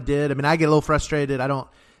of what it did. I get a little frustrated. I don't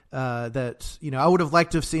I would have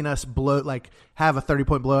liked to have seen us have a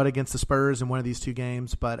 30-point blowout against the Spurs in one of these 2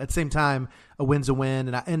 games, but at the same time, a win's a win,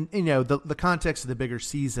 and the context of the bigger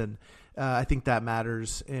season. I think that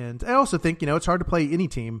matters. And I also think, it's hard to play any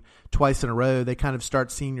team twice in a row. They kind of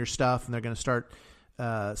start seeing your stuff, and they're going to start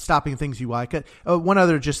stopping things you like. One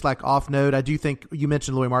other just off note, I do think you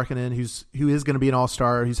mentioned Lauri Markkanen, who is going to be an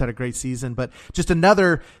all-star, who's had a great season, but just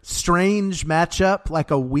another strange matchup,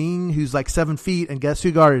 like a wing who's 7 feet, and guess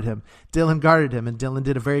who guarded him? Dylan guarded him, and Dylan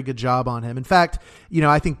did a very good job on him. In fact,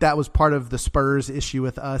 I think that was part of the Spurs issue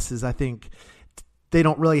with us is I think they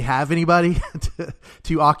don't really have anybody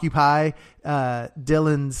to occupy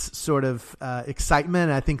Dylan's sort of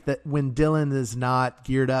excitement. I think that when Dylan is not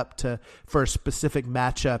geared up for a specific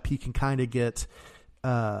matchup, he can kind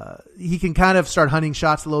of start hunting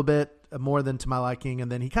shots a little bit more than to my liking. And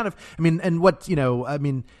then he kind of,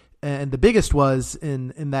 And the biggest was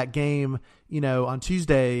in that game, on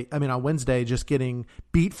Wednesday, just getting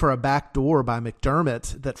beat for a backdoor by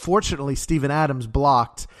McDermott that fortunately Steven Adams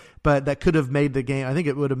blocked, but that could have made the game. I think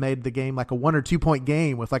it would have made the game like a 1 or 2 point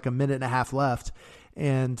game with like a minute and a half left.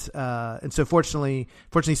 And so fortunately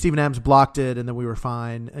Steven Adams blocked it, and then we were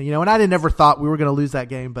fine. And I never thought we were going to lose that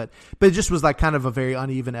game, but it just was like kind of a very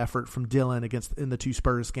uneven effort from Dillon in the two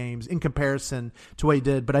Spurs games in comparison to what he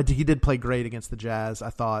did. But he did play great against the Jazz,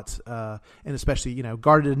 I thought, and especially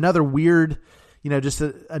guarded another weird,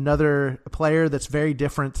 another player that's very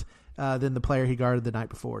different than the player he guarded the night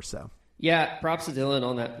before. So. Yeah, props to Dillon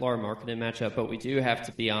on that Laura Markkanen matchup, but we do have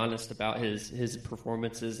to be honest about his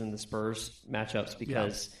performances in the Spurs matchups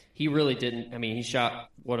because he really didn't. I mean, he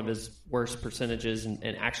shot one of his worst percentages in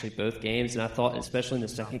actually both games, and I thought, especially in the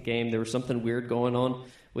second game, there was something weird going on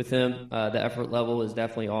with him. The effort level is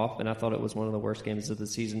definitely off, and I thought it was one of the worst games of the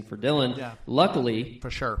season for Dillon. Yeah. Luckily,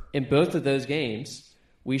 for sure, in both of those games,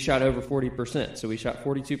 we shot over 40%. So we shot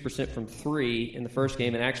 42% from three in the first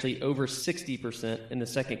game and actually over 60% in the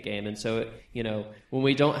second game. And so, when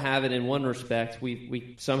we don't have it in one respect,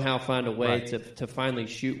 we somehow find a way to finally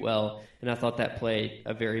shoot well. And I thought that played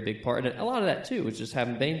a very big part. And a lot of that, too, was just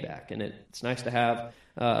having Bane back. And it's nice to have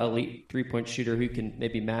an elite three-point shooter who can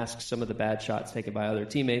maybe mask some of the bad shots taken by other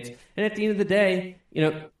teammates. And at the end of the day,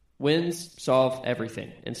 wins solve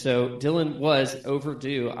everything. And so Dillon was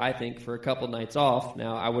overdue, I think, for a couple nights off.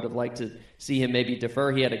 Now, I would have liked to see him maybe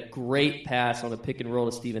defer. He had a great pass on a pick and roll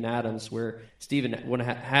to Steven Adams where Steven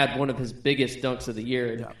had one of his biggest dunks of the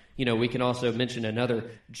year. And, we can also mention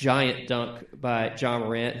another giant dunk by John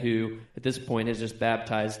Morant, who at this point has just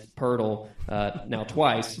baptized Pirtle now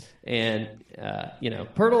twice. And,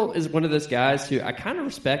 Pirtle is one of those guys who I kind of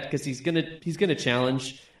respect because he's gonna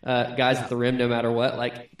challenge guys at the rim no matter what.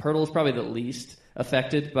 Like, Pirtle is probably the least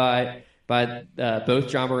affected by both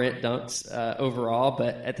John Morant dunks overall,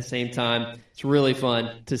 but at the same time, it's really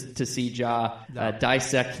fun to see Ja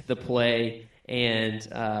dissect the play and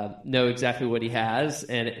know exactly what he has,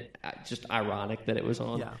 and just ironic that it was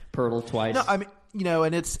on Pirtle twice. No, I mean,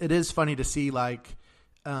 and it is funny to see like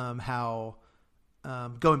how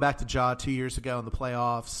going back to Ja 2 years ago in the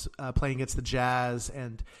playoffs, playing against the Jazz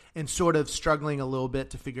and sort of struggling a little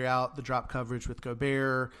bit to figure out the drop coverage with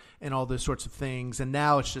Gobert and all those sorts of things. And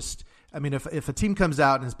now it's just, I mean, if a team comes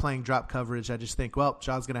out and is playing drop coverage, I just think, well,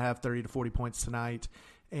 Ja's going to have 30 to 40 points tonight.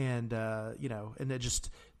 And, and it just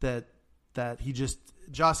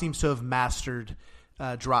Ja seems to have mastered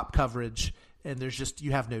drop coverage, and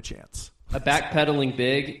you have no chance. A backpedaling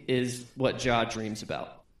big is what Ja dreams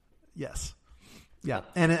about. Yes. Yeah,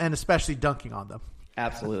 and especially dunking on them.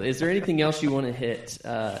 Absolutely. Is there anything else you want to hit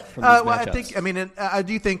from these matchups? I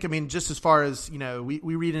do think, just as far as, we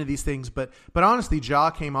read into these things, but honestly,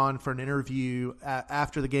 Ja came on for an interview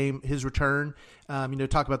after the game, his return,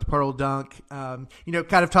 talk about the Pearl dunk, kind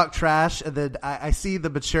of talk trash, and then I see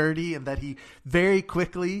the maturity and that he very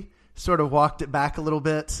quickly sort of walked it back a little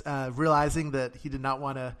bit, realizing that he did not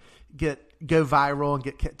want to go viral and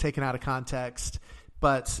get taken out of context.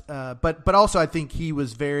 But also I think he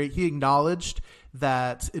acknowledged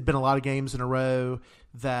that it'd been a lot of games in a row,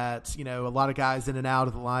 that, a lot of guys in and out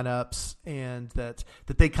of the lineups, and that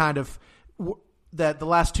they kind of, that the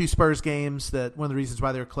last two Spurs games, that one of the reasons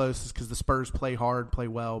why they were close is because the Spurs play hard, play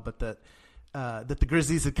well, but that the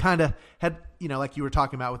Grizzlies had like you were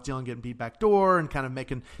talking about with Dillon getting beat back door and kind of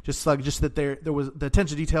making just that there was the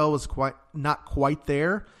attention to detail was not quite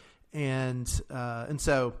there. And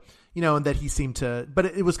so, and that he seemed to, but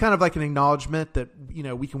it was kind of like an acknowledgement that,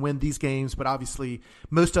 we can win these games, but obviously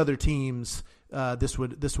most other teams, this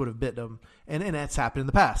would have bit them. And that's happened in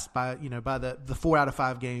the past by the 4 out of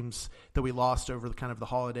 5 games that we lost over the kind of the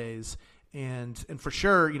holidays. And for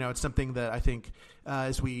sure, it's something that I think,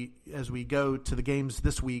 as we go to the games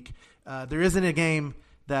this week, there isn't a game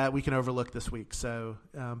that we can overlook this week. So,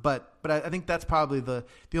 but I think that's probably the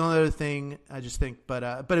only other thing. I just think, but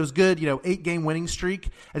it was good. 8-game winning streak.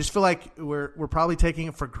 I just feel like we're probably taking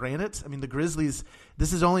it for granted. I mean, the Grizzlies.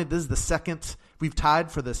 This is the second. We've tied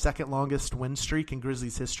for the second longest win streak in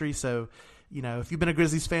Grizzlies history. So, if you've been a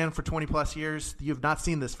Grizzlies fan for 20 plus years, you have not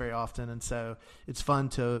seen this very often, and so it's fun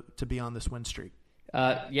to be on this win streak.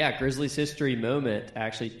 Grizzlies history moment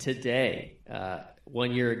actually today.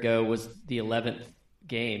 1 year ago was the 11th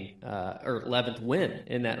game or 11th win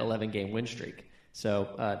in that 11-game win streak.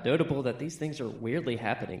 So notable that these things are weirdly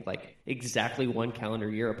happening like exactly one calendar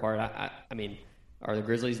year apart. I mean, are the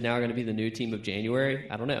Grizzlies now going to be the new team of January?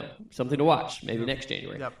 I don't know. Something to watch maybe next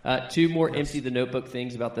January. Yep. Two more empty the notebook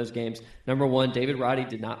things about those games. Number one, David Roddy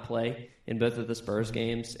did not play in both of the Spurs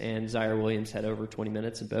games, and Zaire Williams had over 20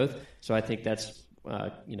 minutes in both. So I think that's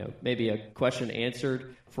maybe a question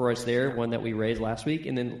answered for us there, one that we raised last week.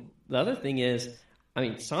 And then the other thing is,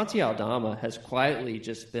 Santi Aldama has quietly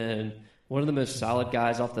just been one of the most solid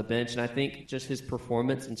guys off the bench, and I think just his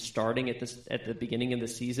performance and starting at the beginning of the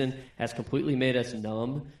season has completely made us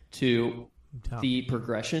numb to the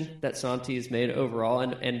progression that Santi has made overall,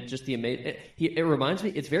 and just the amazing. It reminds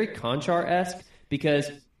me, it's very Conchar-esque because,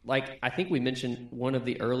 I think we mentioned one of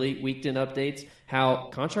the early WeekDen updates,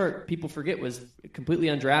 how Conchar, people forget, was completely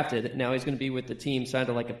undrafted. Now he's going to be with the team, signed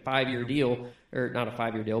to a 5-year deal, or not a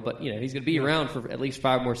 5-year deal, but he's going to be around for at least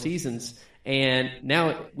 5 more seasons. And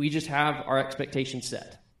now we just have our expectations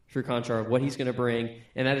set for Conchar of what he's going to bring,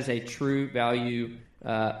 and that is a true value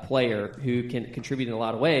player who can contribute in a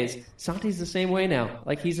lot of ways. Santi's the same way now.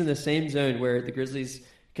 He's in the same zone where the Grizzlies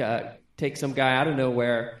take some guy out of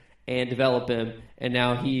nowhere and develop him, and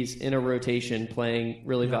now he's in a rotation playing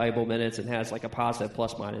really valuable minutes and has a positive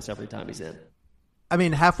plus-minus every time he's in.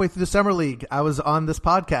 Halfway through the Summer League, I was on this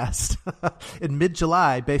podcast in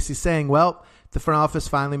mid-July basically saying, well, the front office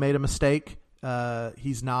finally made a mistake.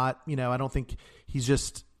 He's not, I don't think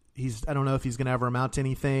I don't know if he's going to ever amount to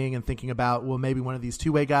anything, and thinking about, well, maybe one of these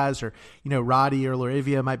two-way guys, or, Roddy or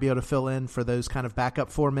Laravia might be able to fill in for those kind of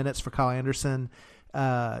backup 4 minutes for Kyle Anderson,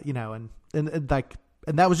 and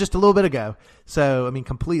that was just a little bit ago. So,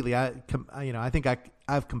 completely, I think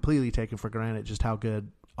I've completely taken for granted just how good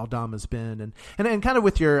Aldama's been. And kind of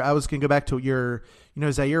with I was going to go back to your,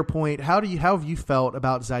 Zaire point. How have you felt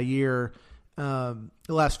about Zaire the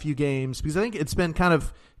last few games? Because I think it's been kind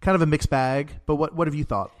of a mixed bag, but what have you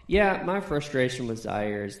thought? Yeah, my frustration with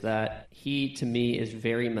Zaire is that he, to me, is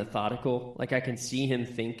very methodical. I can see him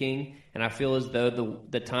thinking, and I feel as though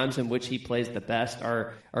the times in which he plays the best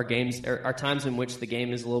are times in which the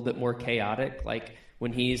game is a little bit more chaotic,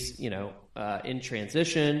 when he's in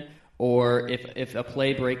transition, or if a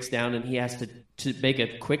play breaks down and he has to make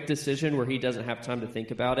a quick decision where he doesn't have time to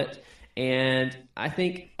think about it. And I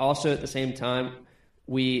think also at the same time,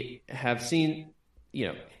 we have seen,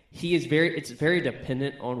 it's very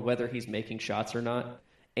dependent on whether he's making shots or not.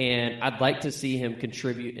 And I'd like to see him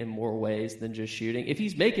contribute in more ways than just shooting. If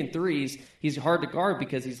he's making threes, he's hard to guard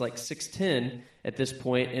because he's 6'10" at this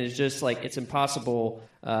point, and it's just it's impossible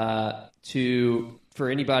for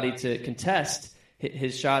anybody to contest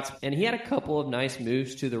his shots. And he had a couple of nice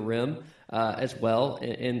moves to the rim as well,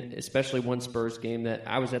 and especially one Spurs game that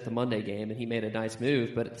I was at the Monday game, and he made a nice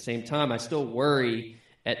move. But at the same time, I still worry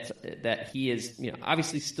that he is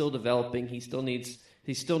obviously still developing. He still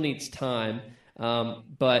needs time.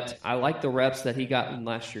 But I like the reps that he got in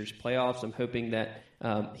last year's playoffs. I'm hoping that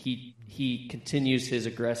he continues his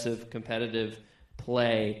aggressive, competitive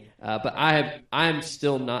play. But I'm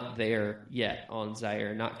still not there yet on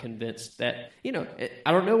Zaire. Not convinced that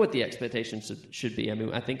I don't know what the expectations should be.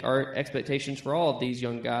 I think our expectations for all of these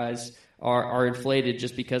young guys are inflated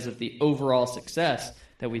just because of the overall success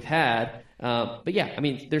that we've had. But yeah,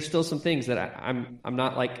 there's still some things that I'm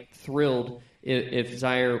not thrilled if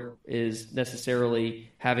Zaire is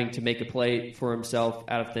necessarily having to make a play for himself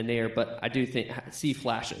out of thin air, but I do see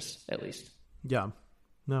flashes at least. Yeah.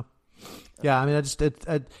 No. Yeah, it's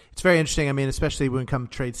very interesting. Especially when it comes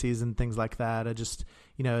to trade season, things like that. I just,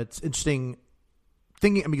 it's interesting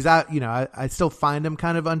thinking, because I still find him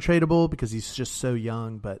kind of untradeable because he's just so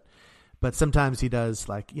young, but sometimes he does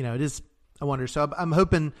it is. I wonder. So I'm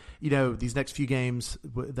hoping, these next few games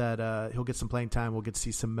that he'll get some playing time. We'll get to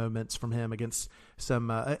see some moments from him against a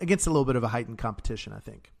little bit of a heightened competition, I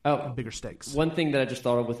think. Bigger stakes. One thing that I just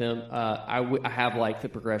thought of with him, I have the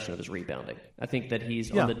progression of his rebounding. I think that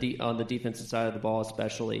he's on the defensive side of the ball,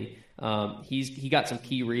 especially. He got some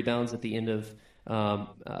key rebounds at the end of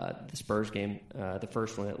the Spurs game, the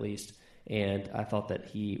first one at least. And I thought that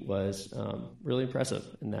he was really impressive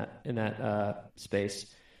in that space.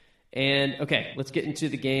 And, okay, let's get into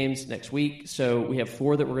the games next week. So we have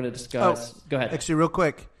 4 that we're going to discuss. Go ahead. Actually, real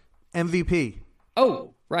quick, MVP.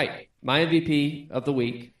 Oh, right. My MVP of the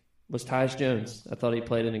week was Tyus Jones. I thought he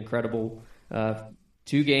played an incredible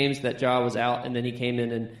 2 games that Ja was out, and then he came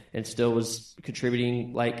in and still was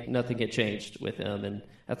contributing like nothing had changed with him. And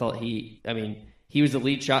I thought he was the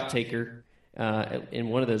lead shot taker in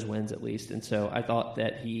one of those wins at least. And so I thought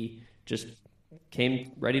that he just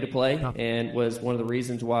came ready to play and was one of the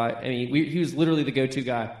reasons why. He was literally the go-to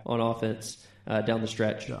guy on offense down the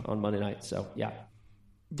stretch on Monday night. So, yeah.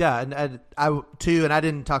 Yeah, and I too, and I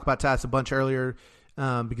didn't talk about Tyus a bunch earlier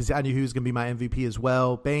because I knew he was going to be my MVP as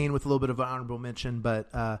well. Bane with a little bit of an honorable mention,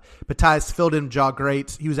 but Tyus filled in Jaw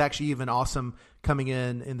great. He was actually even awesome coming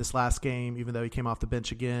in this last game, even though he came off the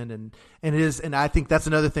bench again. And I think that's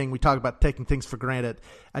another thing we talk about, taking things for granted.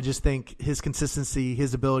 I just think his consistency,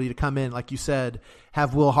 his ability to come in, like you said,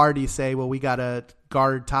 have Will Hardy say, well, we got to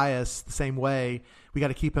guard Tyus the same way. We got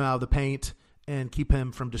to keep him out of the paint and keep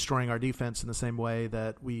him from destroying our defense in the same way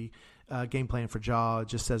that we game plan for Jaw. It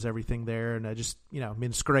just says everything there. And I just,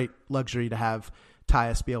 it's great luxury to have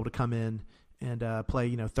Tyus be able to come in and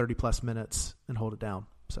play, 30 plus minutes and hold it down.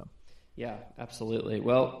 So. Yeah, absolutely.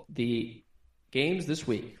 Well, the games this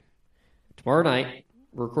week, tomorrow night,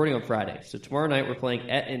 we're recording on Friday. So tomorrow night we're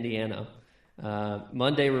playing at Indiana.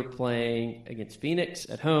 Monday we're playing against Phoenix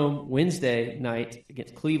at home. Wednesday night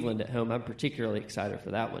against Cleveland at home. I'm particularly excited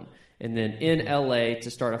for that one. And then in LA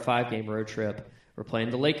to start a 5-game road trip, we're playing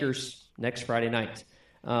the Lakers next Friday night.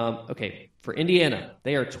 Okay, for Indiana,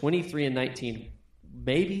 they are 23-19.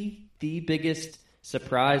 Maybe the biggest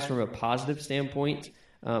surprise from a positive standpoint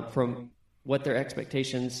from what their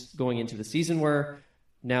expectations going into the season were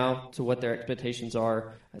now to what their expectations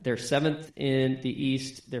are. They're 7th in the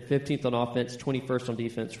East. They're 15th on offense, 21st on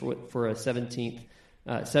defense for a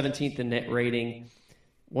 17th in net rating.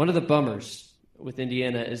 One of the bummers with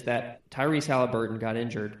Indiana is that Tyrese Halliburton got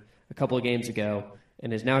injured a couple of games ago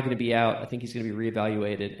and is now going to be out. I think he's going to be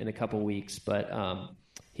reevaluated in a couple of weeks, but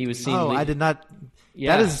he was seen. I did not.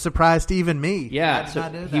 Yeah. That is a surprise to even me. Yeah, so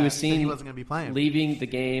he was seen he wasn't going to be playing, leaving the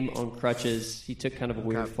game on crutches. He took kind of a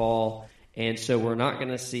weird fall, and so we're not going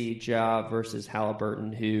to see Ja versus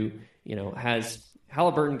Halliburton, who has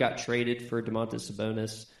Halliburton got traded for DeMontis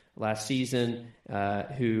Sabonis last season,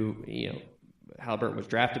 who Halliburton was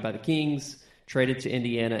drafted by the Kings, traded to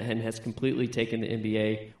Indiana, and has completely taken the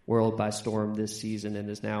NBA world by storm this season and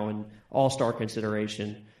is now in all-star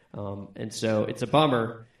consideration. And so it's a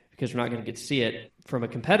bummer because we're not going to get to see it. From a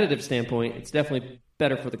competitive standpoint, it's definitely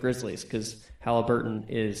better for the Grizzlies because Halliburton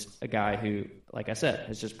is a guy who, like I said,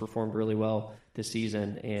 has just performed really well this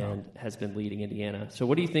season and has been leading Indiana. So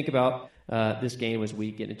what do you think about this game as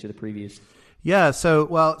we get into the previews? Yeah,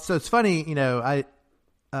 so it's funny, I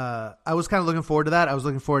was kind of looking forward to that. I was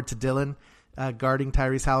looking forward to Dylan guarding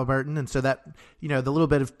Tyrese Halliburton. And so that, the little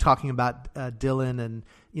bit of talking about Dylan and,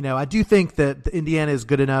 I do think that Indiana is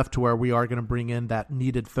good enough to where we are going to bring in that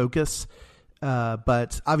needed focus.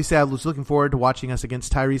 But obviously I was looking forward to watching us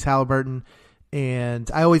against Tyrese Halliburton. And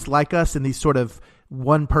I always like us in these sort of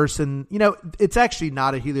one person, it's actually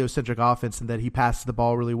not a heliocentric offense in that he passes the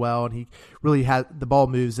ball really well and he really had the ball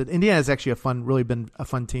moves. And Indiana is actually really been a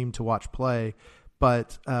fun team to watch play.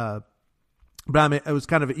 But I was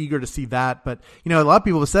kind of eager to see that. But, a lot of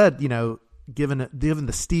people have said, given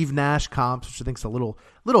the Steve Nash comps, which I think is a little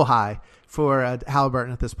high for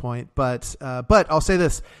Halliburton at this point. But I'll say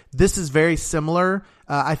this is very similar.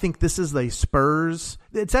 I think this is the Spurs.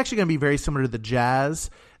 It's actually going to be very similar to the Jazz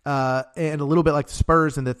and a little bit like the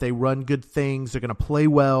Spurs in that they run good things. They're going to play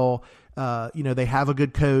well. They have a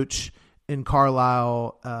good coach in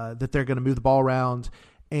Carlisle that they're going to move the ball around.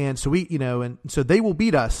 And so so they will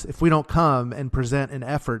beat us if we don't come and present an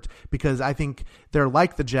effort because I think they're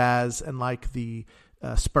like the Jazz and like the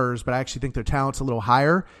Spurs, but I actually think their talent's a little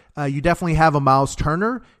higher. You definitely have a Miles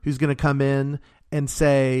Turner who's going to come in and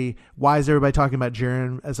say, why is everybody talking about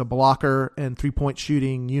Jaren as a blocker and 3-point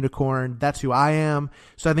shooting unicorn? That's who I am.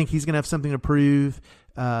 So I think he's going to have something to prove.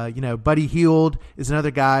 Buddy Hield is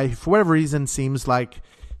another guy who, for whatever reason, seems like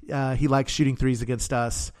he likes shooting threes against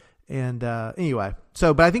us. And anyway,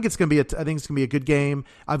 but I think it's going to be a good game,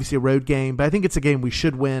 obviously a road game, but I think it's a game we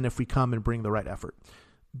should win if we come and bring the right effort.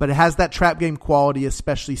 But it has that trap game quality,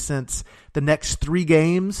 especially since the next 3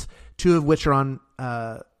 games, two of which are on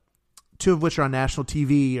national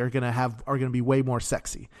TV, are going to be way more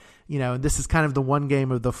sexy. And this is kind of the one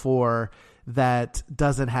game of the 4 that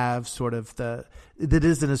doesn't have that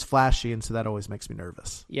isn't as flashy, and so that always makes me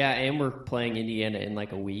nervous. Yeah, and we're playing Indiana in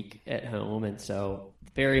like a week at home, and so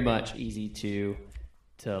very much easy to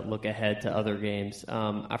look ahead to other games.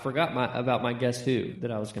 I forgot about my guess who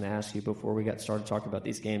that I was going to ask you before we got started talking about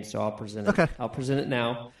these games, so I'll present it. Okay. I'll present it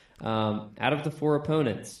now. Out of the 4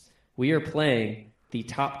 opponents, we are playing the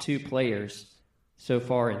top 2 players so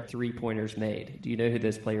far in 3-pointers made. Do you know who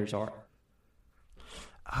those players are?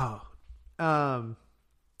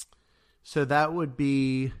 So that would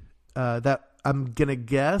be that I'm gonna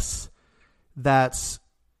guess that's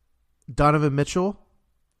Donovan Mitchell.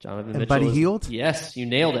 And Buddy Hield? Yes, you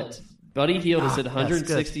nailed it. Buddy Hield has hit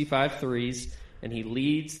 165 threes, and he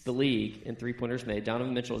leads the league in 3-pointers made.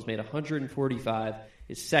 Donovan Mitchell has made 145,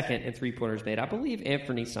 is second in 3-pointers made. I believe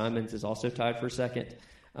Anthony Simons is also tied for second.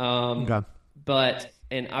 Okay.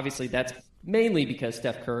 And obviously that's mainly because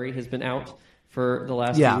Steph Curry has been out for the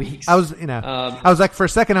last few weeks. I was like, for a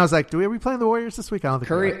second, I was like, are we playing the Warriors this week? I don't think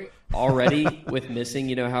Curry already with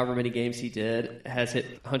missing, however many games he did, has hit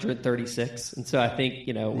 136. And so I think,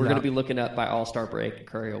 we're going to be looking up by All-Star break.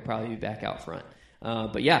 Curry will probably be back out front.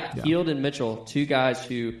 But Hield and Mitchell, two guys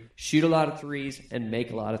who shoot a lot of threes and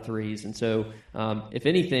make a lot of threes. And so, if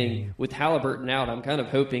anything, with Halliburton out, I'm kind of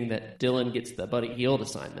hoping that Dillon gets the Buddy Hield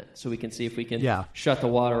assignment so we can see if we can shut the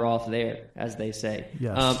water off there, as they say.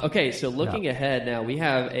 Yes. Okay, so looking ahead now, we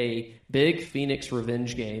have a big Phoenix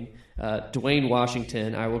revenge game. Dwayne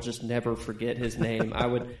Washington, I will just never forget his name. I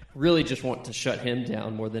would really just want to shut him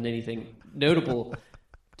down more than anything. Notable,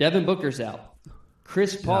 Devin Booker's out.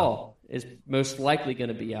 Chris Paul is most likely going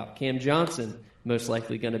to be out. Cam Johnson, most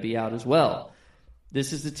likely going to be out as well.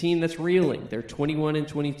 This is the team that's reeling. They're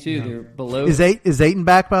 21-22. Yeah. They're below. Is Ayton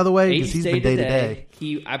back, by the way? Because he's been day-to-day.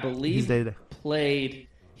 He, I believe, played.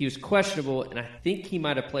 He was questionable, and I think he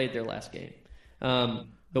might have played their last game.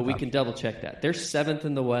 But we can double-check that. They're 7th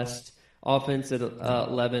in the West, offense at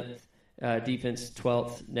 11th, defense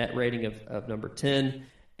 12th, net rating of number 10.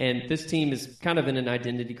 And this team is kind of in an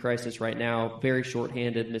identity crisis right now, very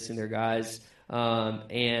shorthanded, missing their guys.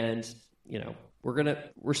 We're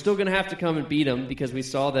still gonna have to come and beat them because we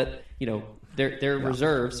saw that their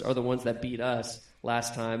reserves are the ones that beat us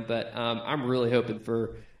last time. But I'm really hoping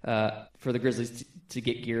for the Grizzlies to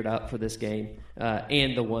get geared up for this game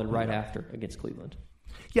and the one right after against Cleveland.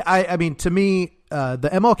 Yeah, I mean, to me, the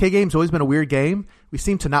MLK game's always been a weird game. We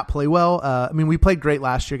seem to not play well. We played great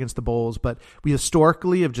last year against the Bulls, but we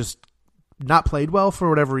historically have just not played well for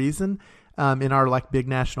whatever reason in our big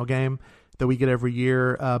national game that we get every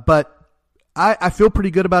year. But I feel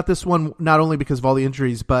pretty good about this one, not only because of all the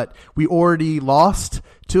injuries, but we already lost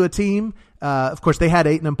to a team. Of course, they had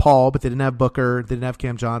Ayton and Paul, but they didn't have Booker. They didn't have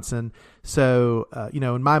Cam Johnson. So,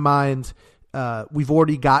 in my mind, we've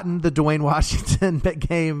already gotten the Dwayne Washington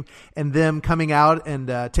game and them coming out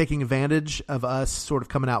and taking advantage of us sort of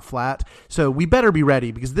coming out flat. So we better be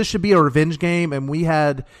ready because this should be a revenge game. And we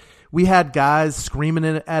had guys screaming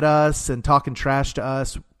at us and talking trash to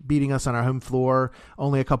us, beating us on our home floor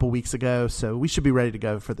only a couple weeks ago. So we should be ready to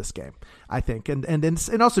go for this game, I think.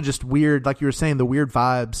 And also just weird, like you were saying, the weird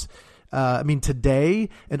vibes. Today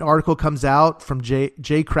an article comes out from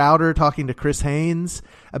Jay Crowder talking to Chris Haynes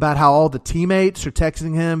about how all the teammates are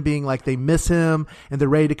texting him being like they miss him and they're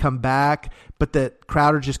ready to come back, but that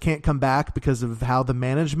Crowder just can't come back because of how the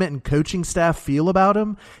management and coaching staff feel about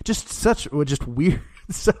him. Just weird.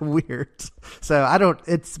 So weird. So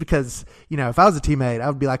it's because, if I was a teammate, I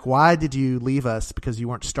would be like, why did you leave us? Because you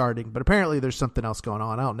weren't starting. But apparently there's something else going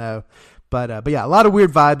on. I don't know. But yeah, a lot of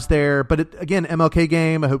weird vibes there. But again, MLK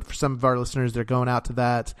game. I hope for some of our listeners, they're going out to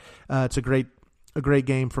that. It's a great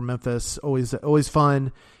game for Memphis. Always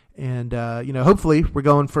fun. And, hopefully we're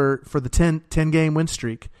going for the 10 game win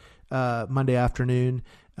streak Monday afternoon.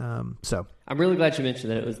 So I'm really glad you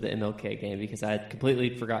mentioned that it was the MLK game because I had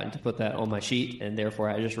completely forgotten to put that on my sheet, and therefore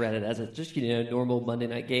I just read it as a normal Monday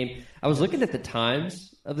night game. I was looking at the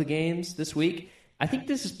times of the games this week. I think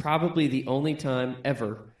this is probably the only time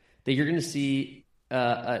ever that you're going to see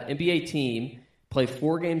an NBA team play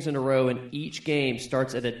 4 games in a row, and each game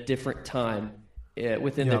starts at a different time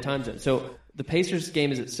within their time zone. So the Pacers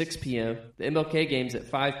game is at 6 p.m., the MLK game is at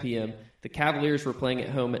 5 p.m., the Cavaliers were playing at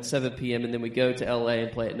home at 7 p.m., and then we go to L.A.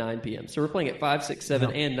 and play at 9 p.m. So we're playing at 5, 6,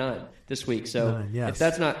 7, and 9 this week. So if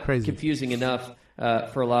that's not confusing enough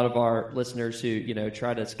for a lot of our listeners who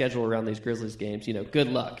try to schedule around these Grizzlies games, good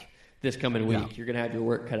luck this coming week. Yeah. You're going to have your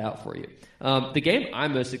work cut out for you. The game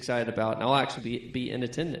I'm most excited about, and I'll actually be in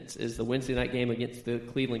attendance, is the Wednesday night game against the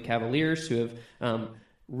Cleveland Cavaliers, who have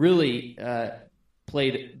really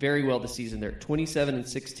played very well this season. They're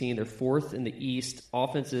 27-16. They're 4th in the East.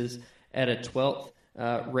 Offenses at a 12th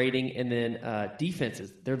rating, and then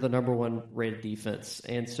defenses. They're the number 1 rated defense,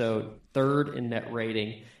 and so 3rd in net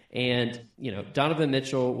rating. And, Donovan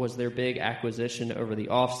Mitchell was their big acquisition over the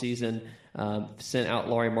offseason, sent out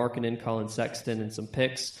Lauri Markkanen, Colin Sexton, and some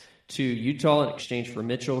picks to Utah in exchange for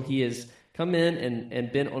Mitchell. He has come in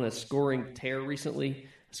and been on a scoring tear recently,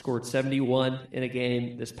 scored 71 in a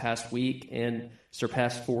game this past week and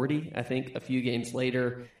surpassed 40, I think, a few games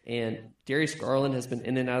later. And Darius Garland has been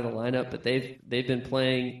in and out of the lineup, but they've been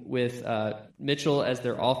playing with Mitchell as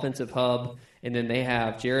their offensive hub, and then they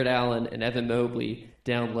have Jared Allen and Evan Mobley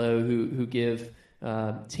down low who give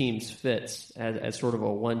teams fits as sort of a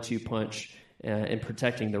 1-2 punch in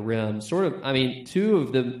protecting the rim. Two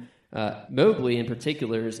of them, Mobley in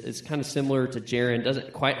particular is kind of similar to Jaren.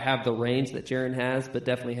 Doesn't quite have the range that Jaren has, but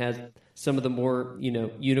definitely has some of the more,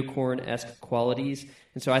 unicorn-esque qualities.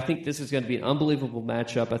 And so I think this is going to be an unbelievable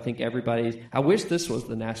matchup. I think I wish this was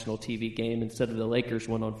the national TV game instead of the Lakers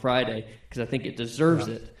one on Friday, because I think it deserves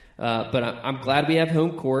it. But I'm glad we have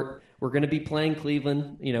home court. We're going to be playing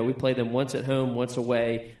Cleveland. We play them once at home, once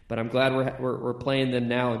away. But I'm glad we're playing them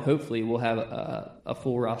now, and hopefully we'll have a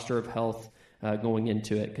full roster of health going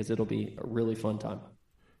into it, because it'll be a really fun time.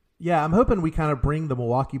 Yeah, I'm hoping we kind of bring the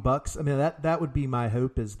Milwaukee Bucks. I mean, that would be my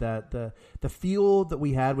hope, is that the feel that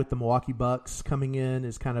we had with the Milwaukee Bucks coming in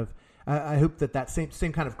is kind of. I hope that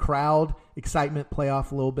same kind of crowd excitement,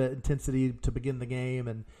 playoff a little bit intensity to begin the game,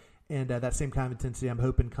 and that same kind of intensity I'm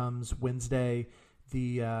hoping comes Wednesday.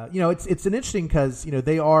 It's an interesting, because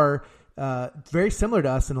they are very similar to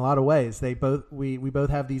us in a lot of ways. We both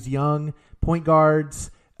have these young point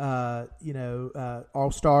guards,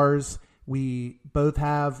 all stars. We both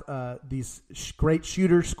have these great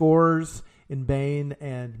shooter scorers in Bane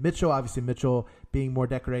and Mitchell. Obviously, Mitchell being more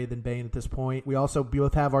decorated than Bane at this point. We also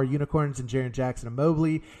both have our unicorns in Jaren Jackson and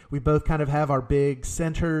Mobley. We both kind of have our big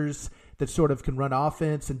centers that sort of can run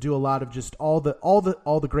offense and do a lot of just all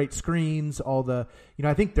the great screens.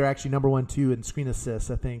 I think they're actually number 1, 2 in screen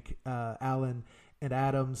assists. I think Allen and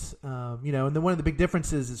Adams. And then one of the big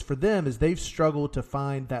differences is for them is they've struggled to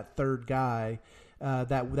find that third guy.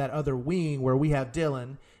 That other wing where we have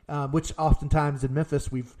Dylan, which oftentimes in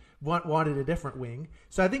Memphis we've wanted a different wing.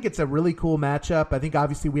 So I think it's a really cool matchup. I think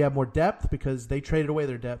obviously we have more depth because they traded away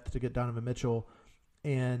their depth to get Donovan Mitchell,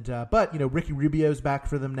 but Ricky Rubio's back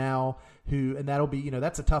for them now, and that'll be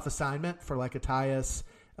that's a tough assignment for like a Tyus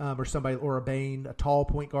or somebody, or a Bane, a tall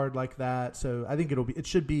point guard like that. So I think it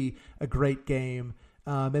should be a great game.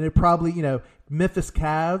 And it probably Memphis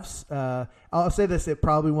Cavs. I'll say this: it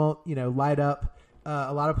probably won't light up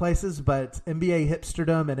a lot of places, but NBA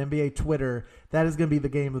hipsterdom and NBA Twitter, that is going to be the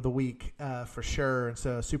game of the week for sure. And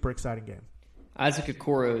so a super exciting game. Isaac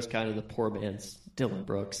Okoro is kind of the poor man's Dylan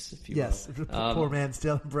Brooks, if you will. Poor man's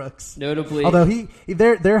Dylan Brooks. Notably, although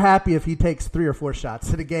they're happy if he takes 3 or 4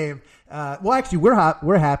 shots in a game. Actually, we're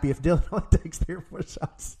happy if Dylan only takes 3 or 4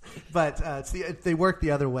 shots, but they work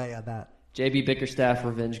the other way on that. JB Bickerstaff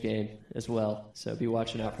revenge game as well, so be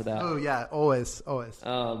watching out for that. Oh yeah, always.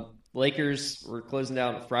 Lakers, we're closing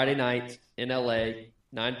out Friday night in LA,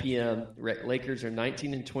 9 p.m. Lakers are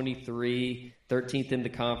 19-23, 13th in the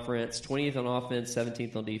conference, 20th on offense,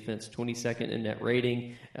 17th on defense, 22nd in net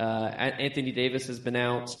rating. Anthony Davis has been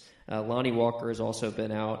out. Lonnie Walker has also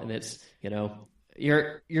been out, and it's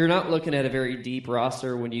you're not looking at a very deep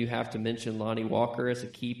roster when you have to mention Lonnie Walker as a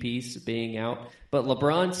key piece being out. But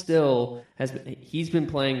LeBron still he's been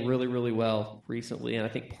playing really, really well recently, and I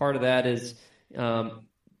think part of that is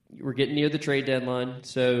we're getting near the trade deadline,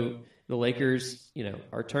 so the Lakers,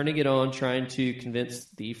 are turning it on, trying to convince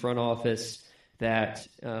the front office that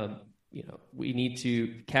we need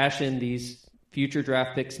to cash in these future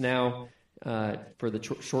draft picks now for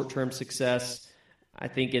the short-term success. I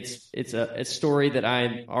think it's a story that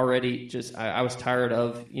I'm already I was tired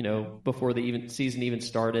of, before the season even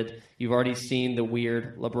started. You've already seen the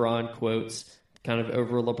weird LeBron quotes kind of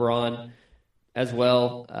over LeBron as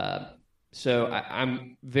well. So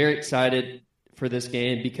I'm very excited for this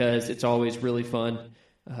game because it's always really fun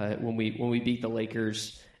when we beat the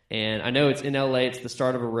Lakers. And I know it's in LA, it's the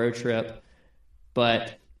start of a road trip,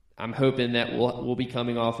 but I'm hoping that we'll be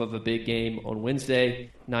coming off of a big game on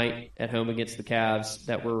Wednesday night at home against the Cavs,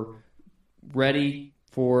 that we're ready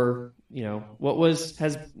for what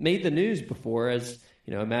has made the news before as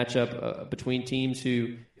a matchup between teams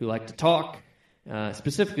who like to talk.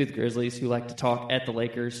 Specifically the Grizzlies, who like to talk at the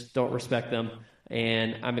Lakers, don't respect them,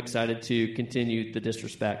 and I'm excited to continue the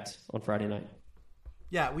disrespect on Friday night.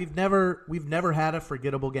 Yeah, we've never had a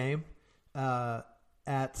forgettable game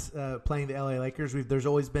at playing the LA Lakers. There's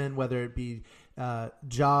always been, whether it be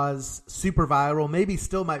Ja's super viral, maybe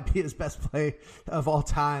still might be his best play of all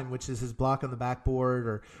time, which is his block on the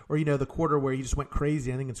backboard, or the quarter where he just went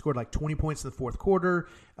crazy. I think he scored like 20 points in the fourth quarter,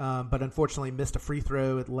 but unfortunately missed a free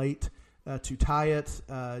throw at late. To tie it,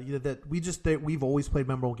 we've always played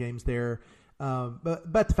memorable games there. But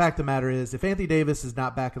the fact of the matter is, if Anthony Davis is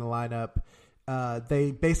not back in the lineup,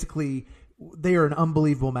 they are an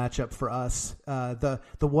unbelievable matchup for us. The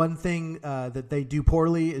one thing that they do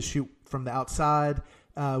poorly is shoot from the outside.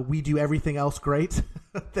 We do everything else great.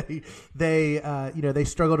 They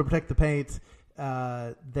struggle to protect the paint.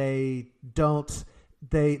 They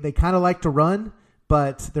kind of like to run,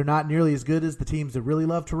 but they're not nearly as good as the teams that really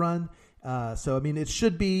love to run. So I mean, it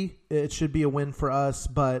should be a win for us,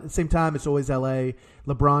 but at the same time, it's always LA.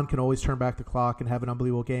 LeBron can always turn back the clock and have an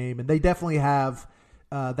unbelievable game, and they definitely have.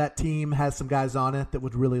 That team has some guys on it that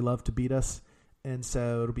would really love to beat us. and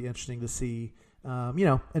so it'll be interesting to see. An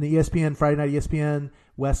ESPN Friday night ESPN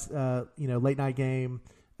West, late night game,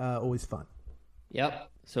 always fun. Yep.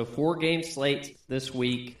 So 4-game slate this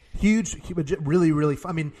week. Huge, really, really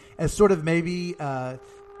fun. I mean, as sort of maybe I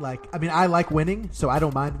like winning, so I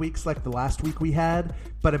don't mind weeks like the last week we had.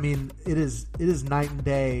 But I mean, it is night and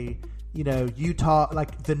day. Utah,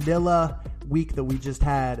 like vanilla week that we just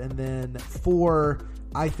had, and then 4,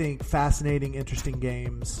 I think, fascinating, interesting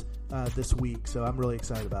games this week. So I'm really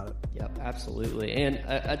excited about it. Yep, absolutely, and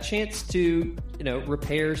a chance to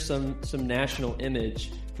repair some national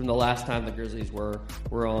image from the last time the Grizzlies were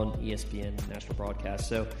on ESPN national broadcast.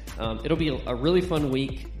 So it'll be a really fun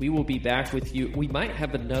week. We will be back with you. We might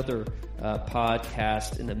have another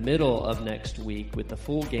podcast in the middle of next week with the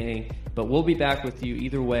full gang, but we'll be back with you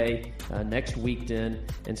either way next WeekDen.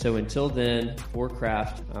 And so until then, for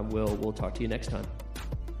Kraft, we'll talk to you next time.